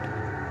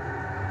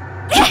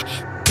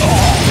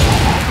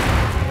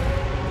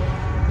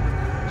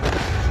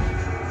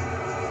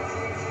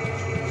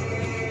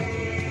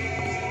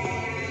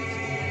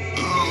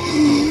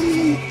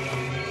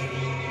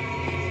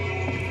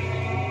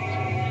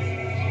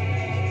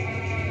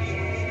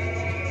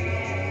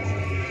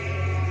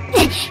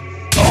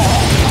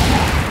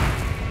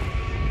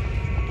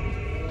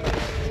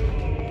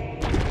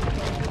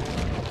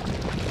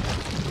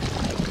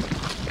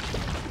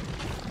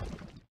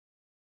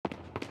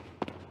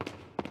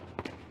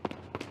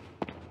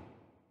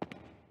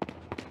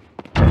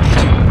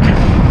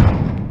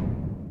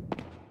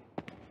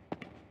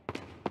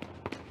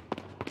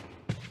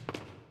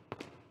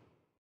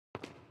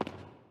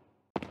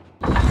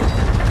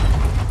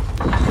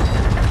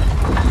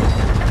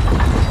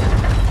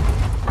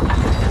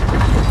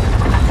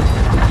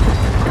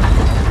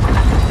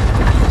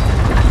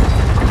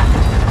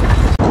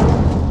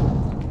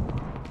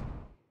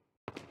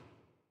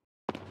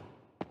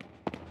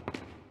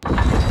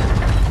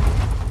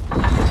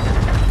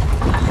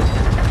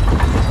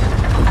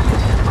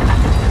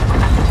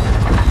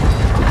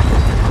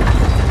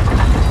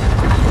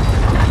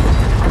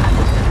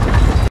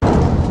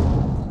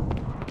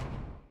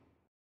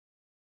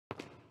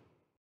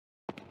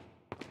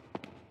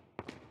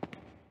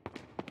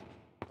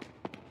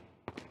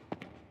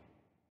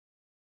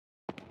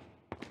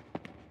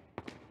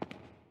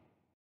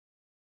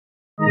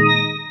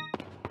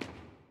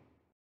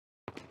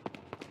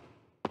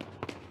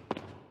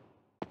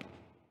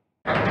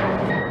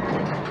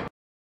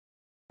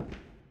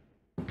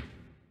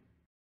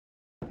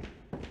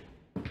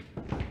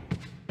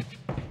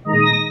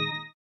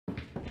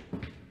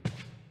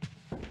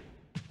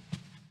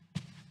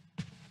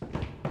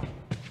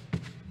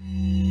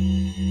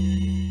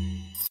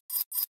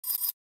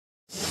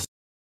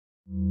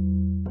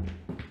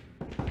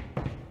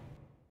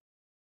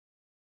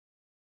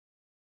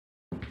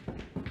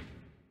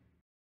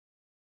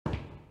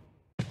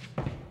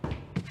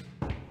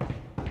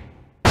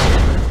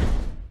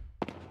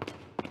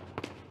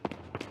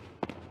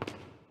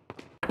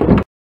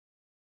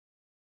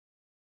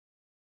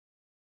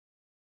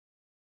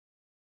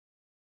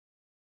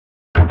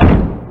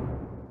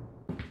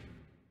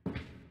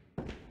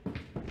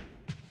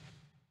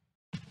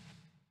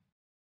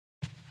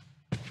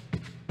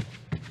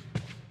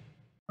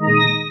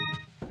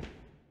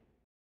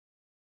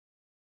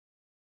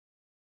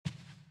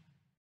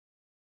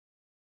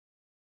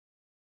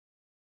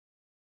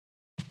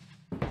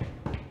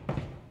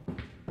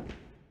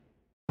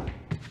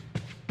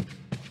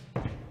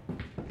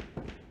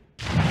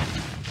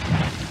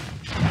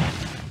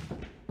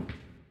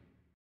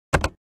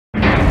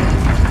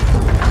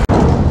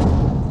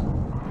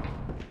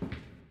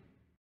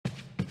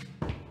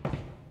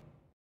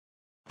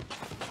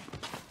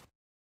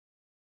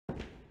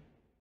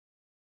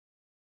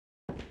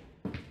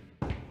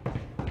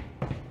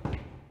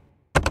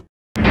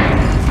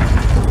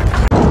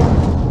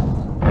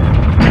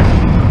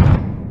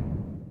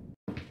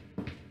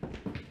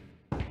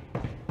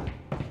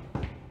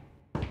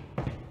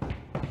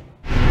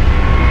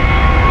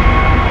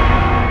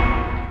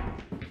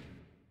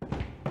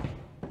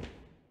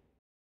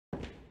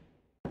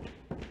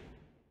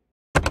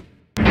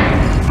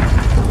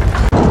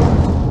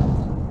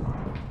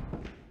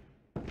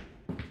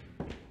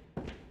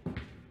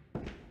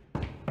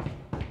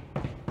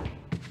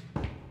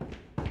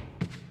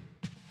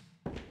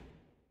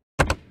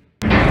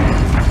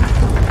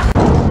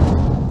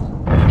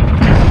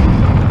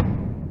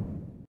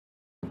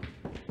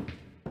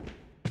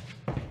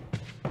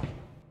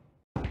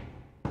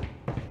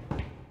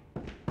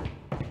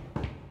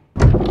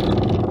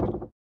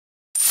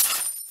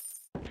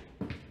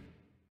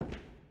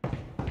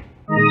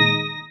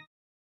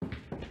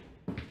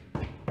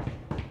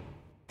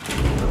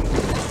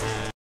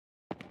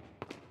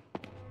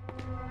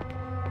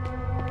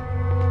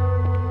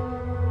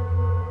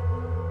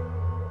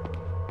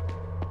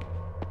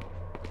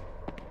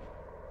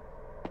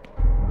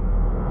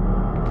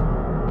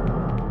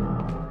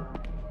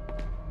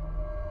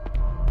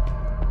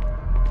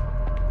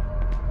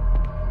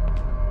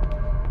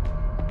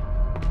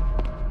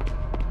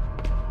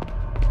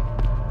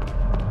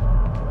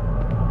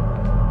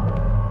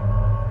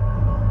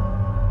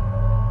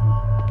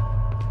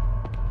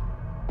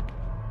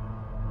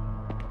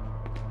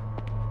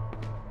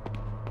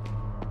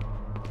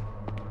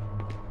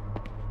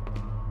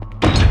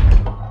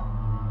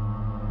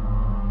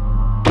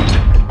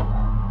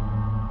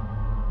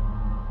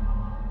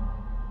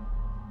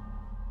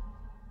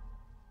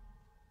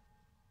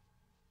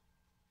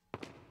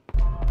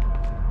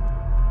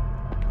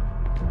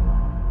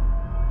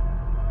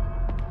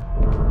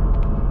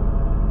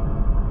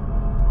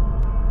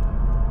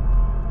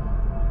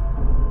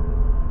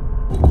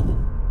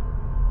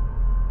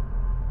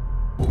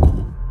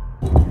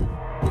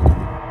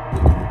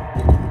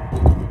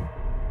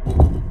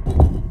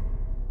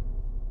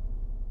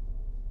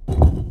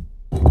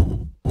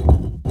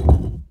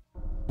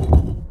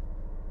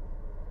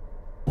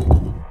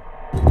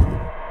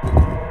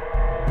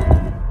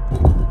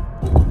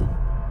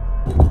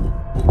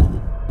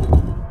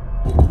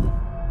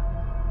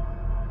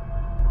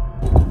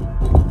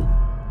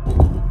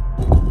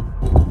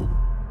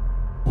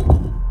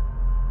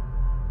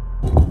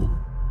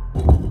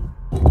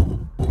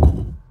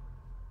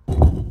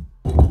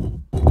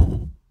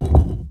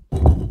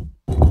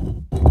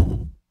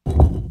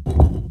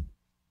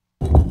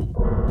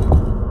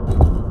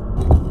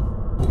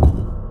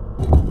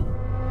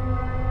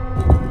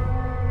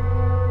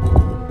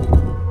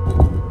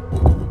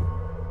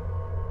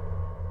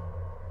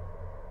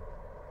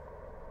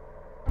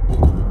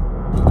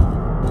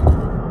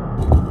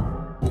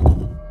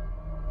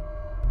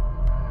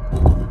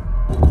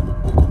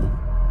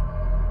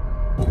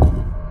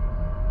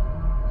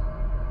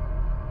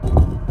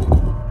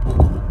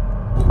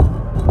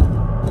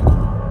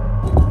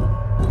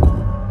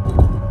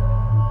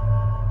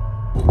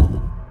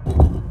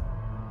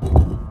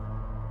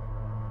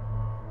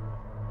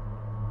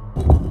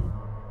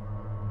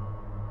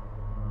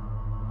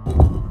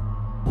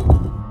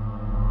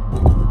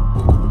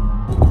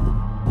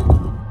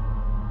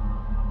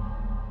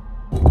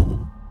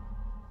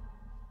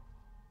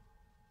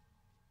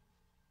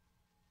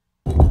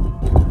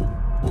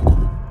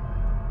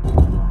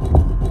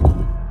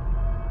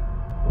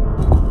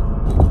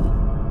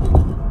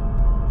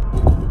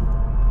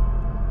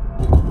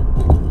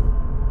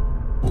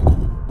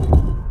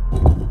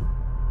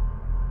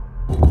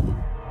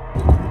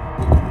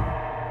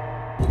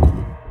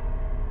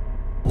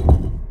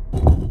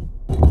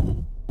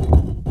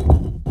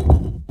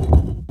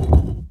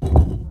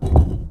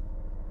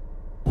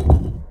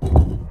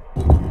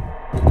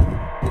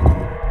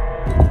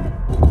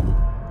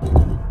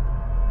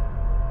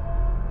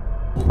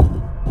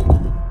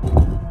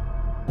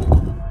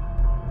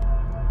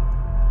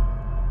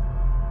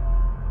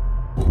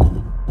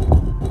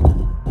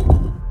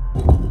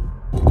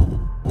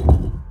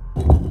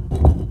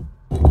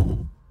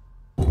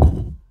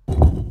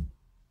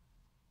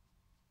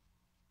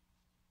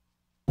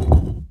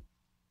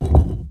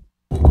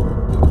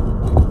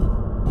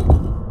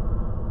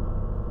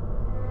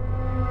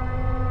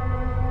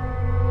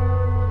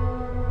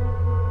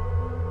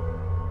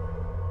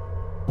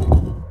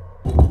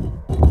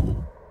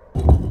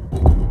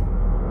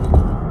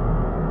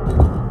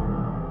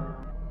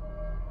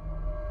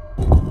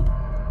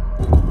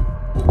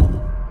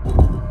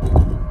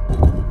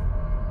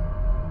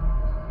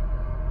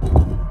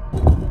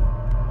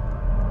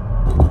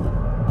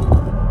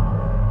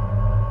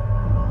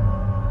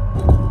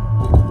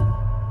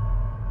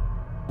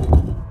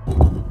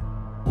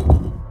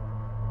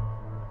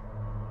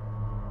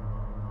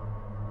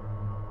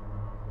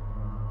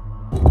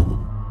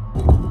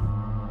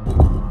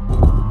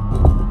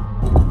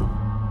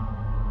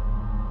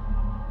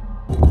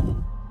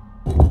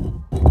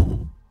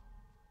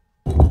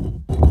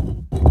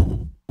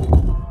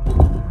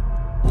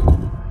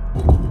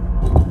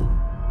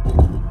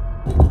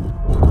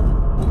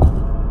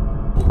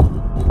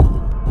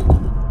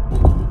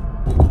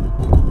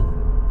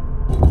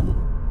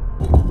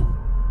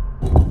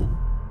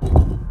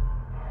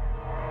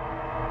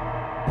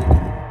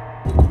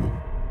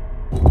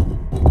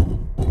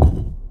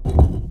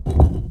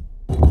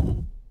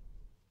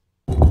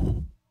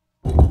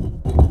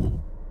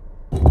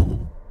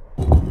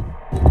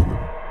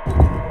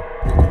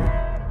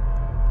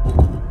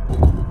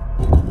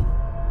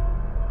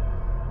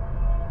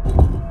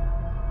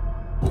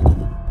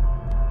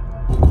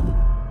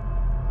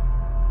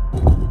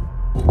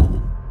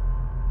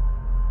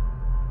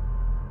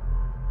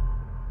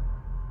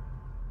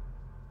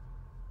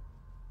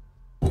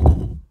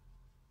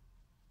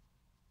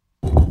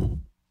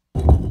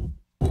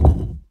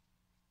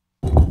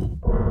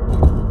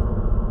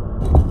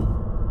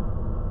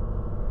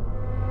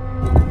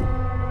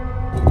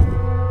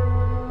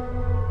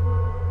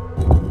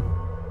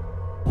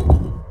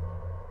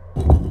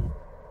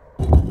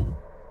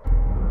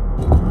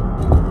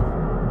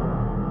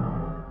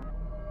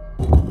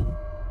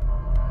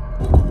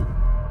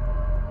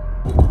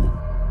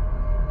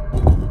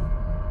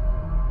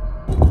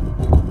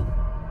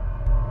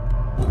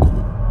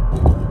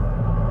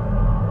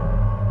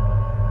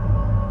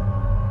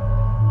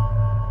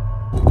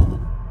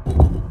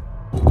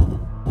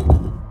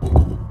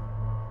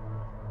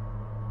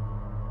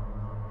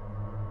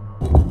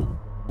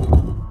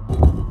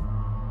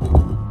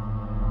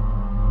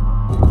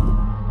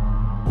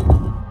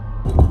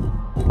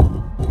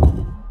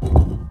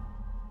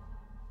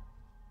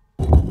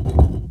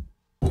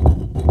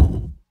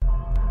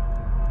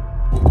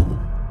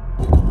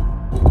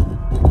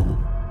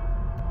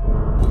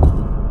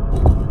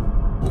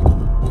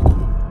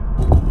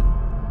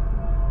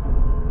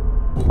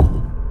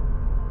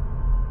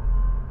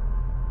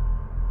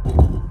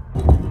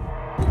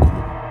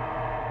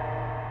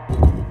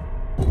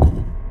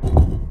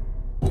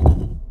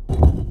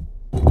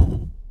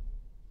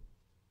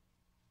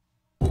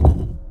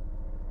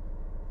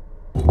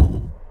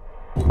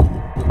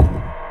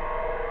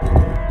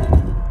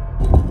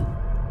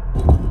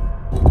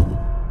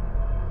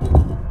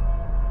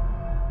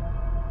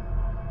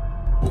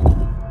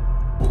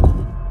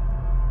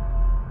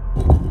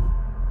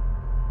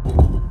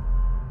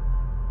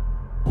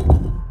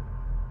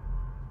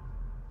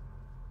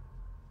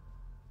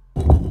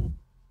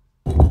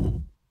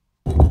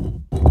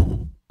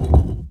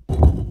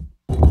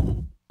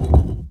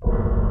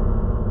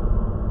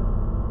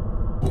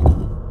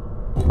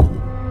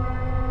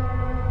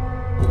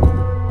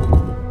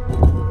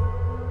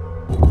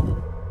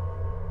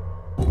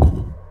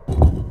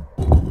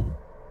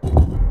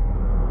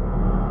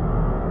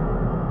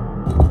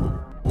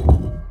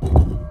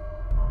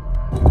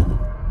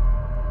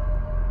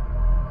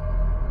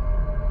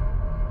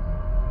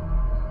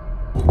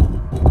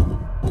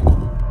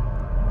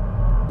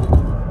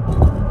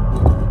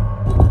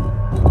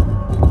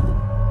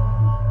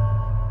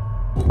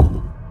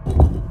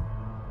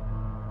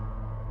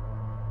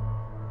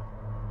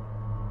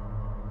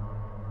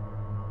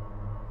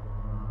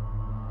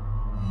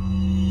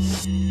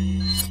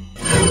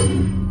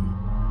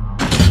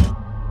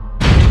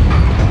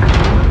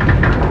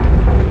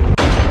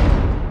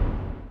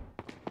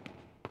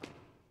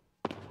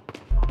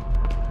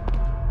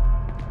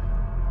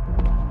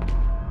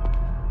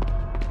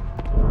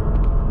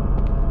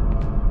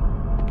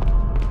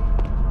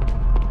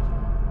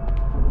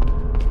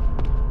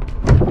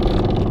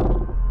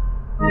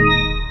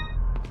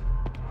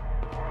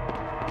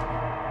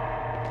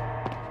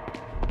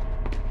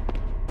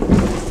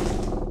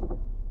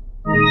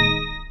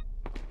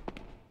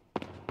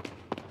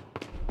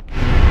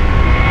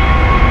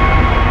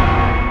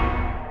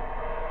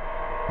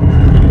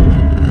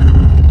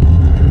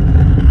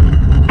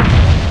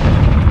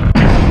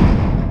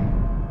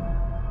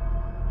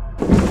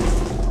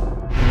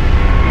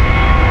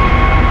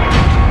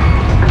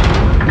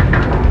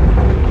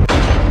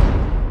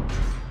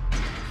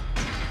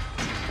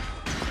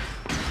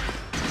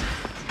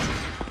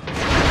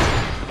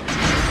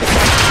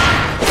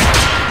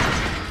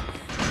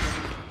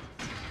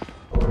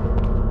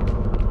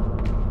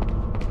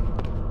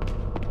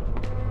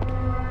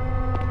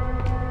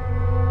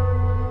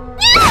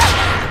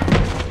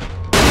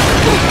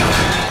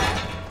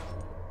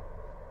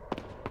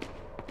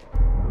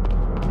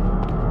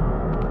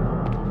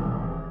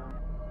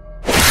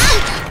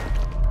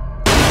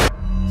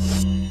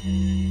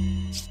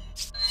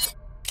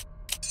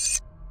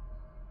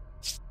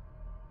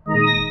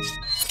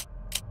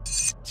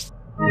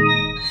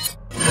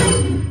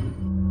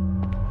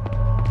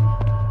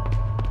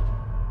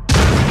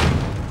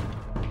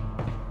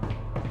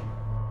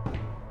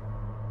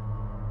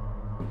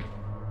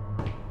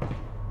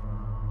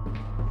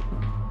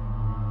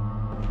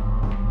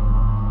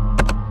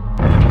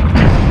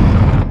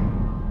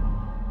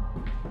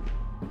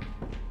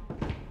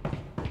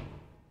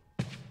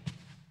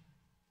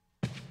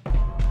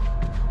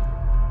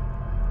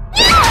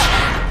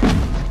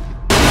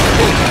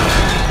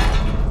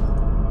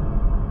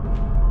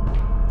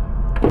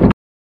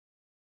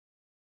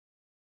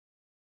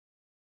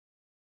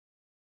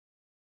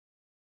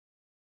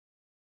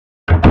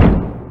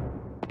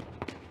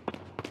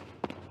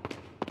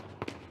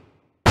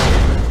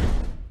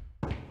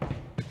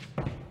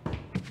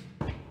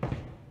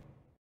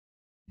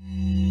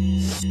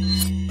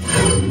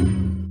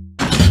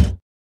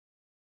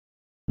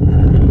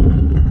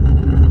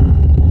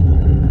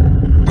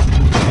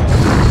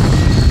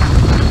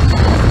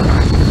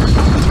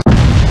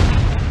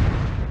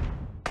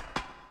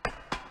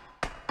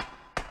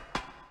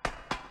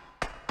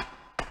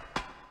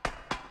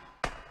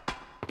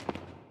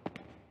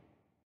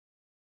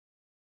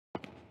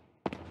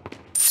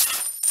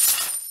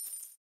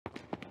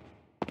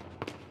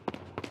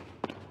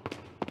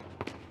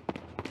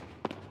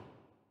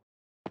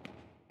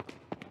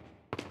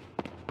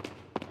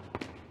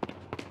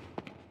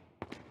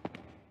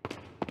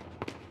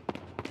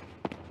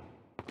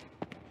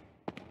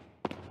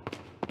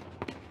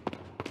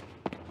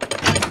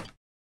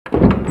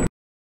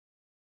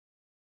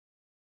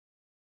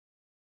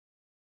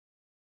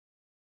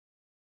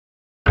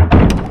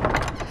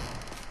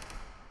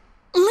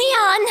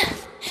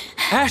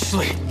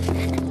 Ashley!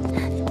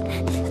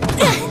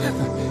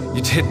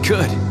 You did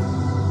good.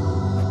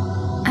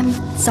 I'm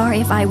sorry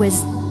if I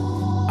was...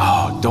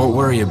 Oh, don't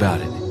worry about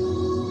it.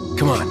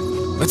 Come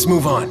on, let's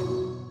move on.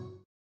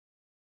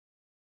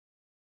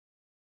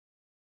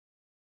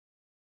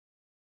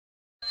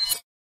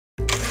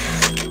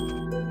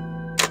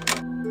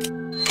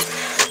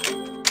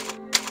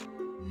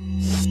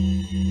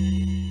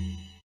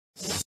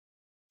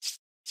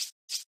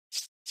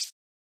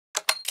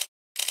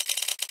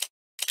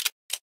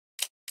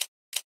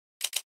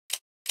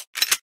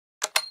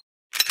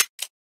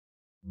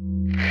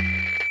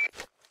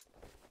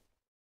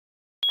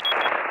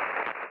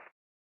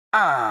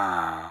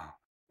 Oh,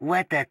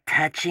 what a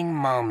touching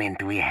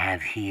moment we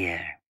have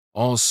here.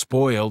 All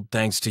spoiled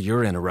thanks to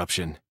your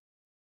interruption.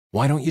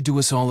 Why don't you do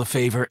us all a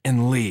favor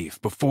and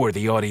leave before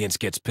the audience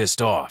gets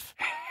pissed off?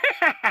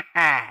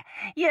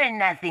 You're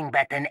nothing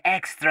but an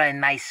extra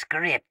in my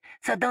script,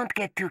 so don't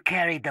get too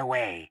carried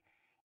away.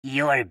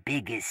 Your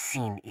biggest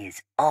scene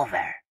is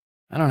over.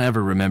 I don't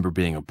ever remember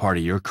being a part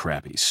of your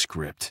crappy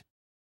script.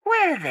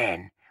 Well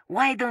then,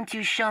 why don't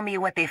you show me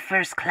what a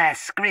first-class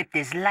script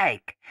is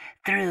like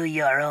through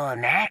your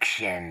own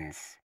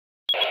actions?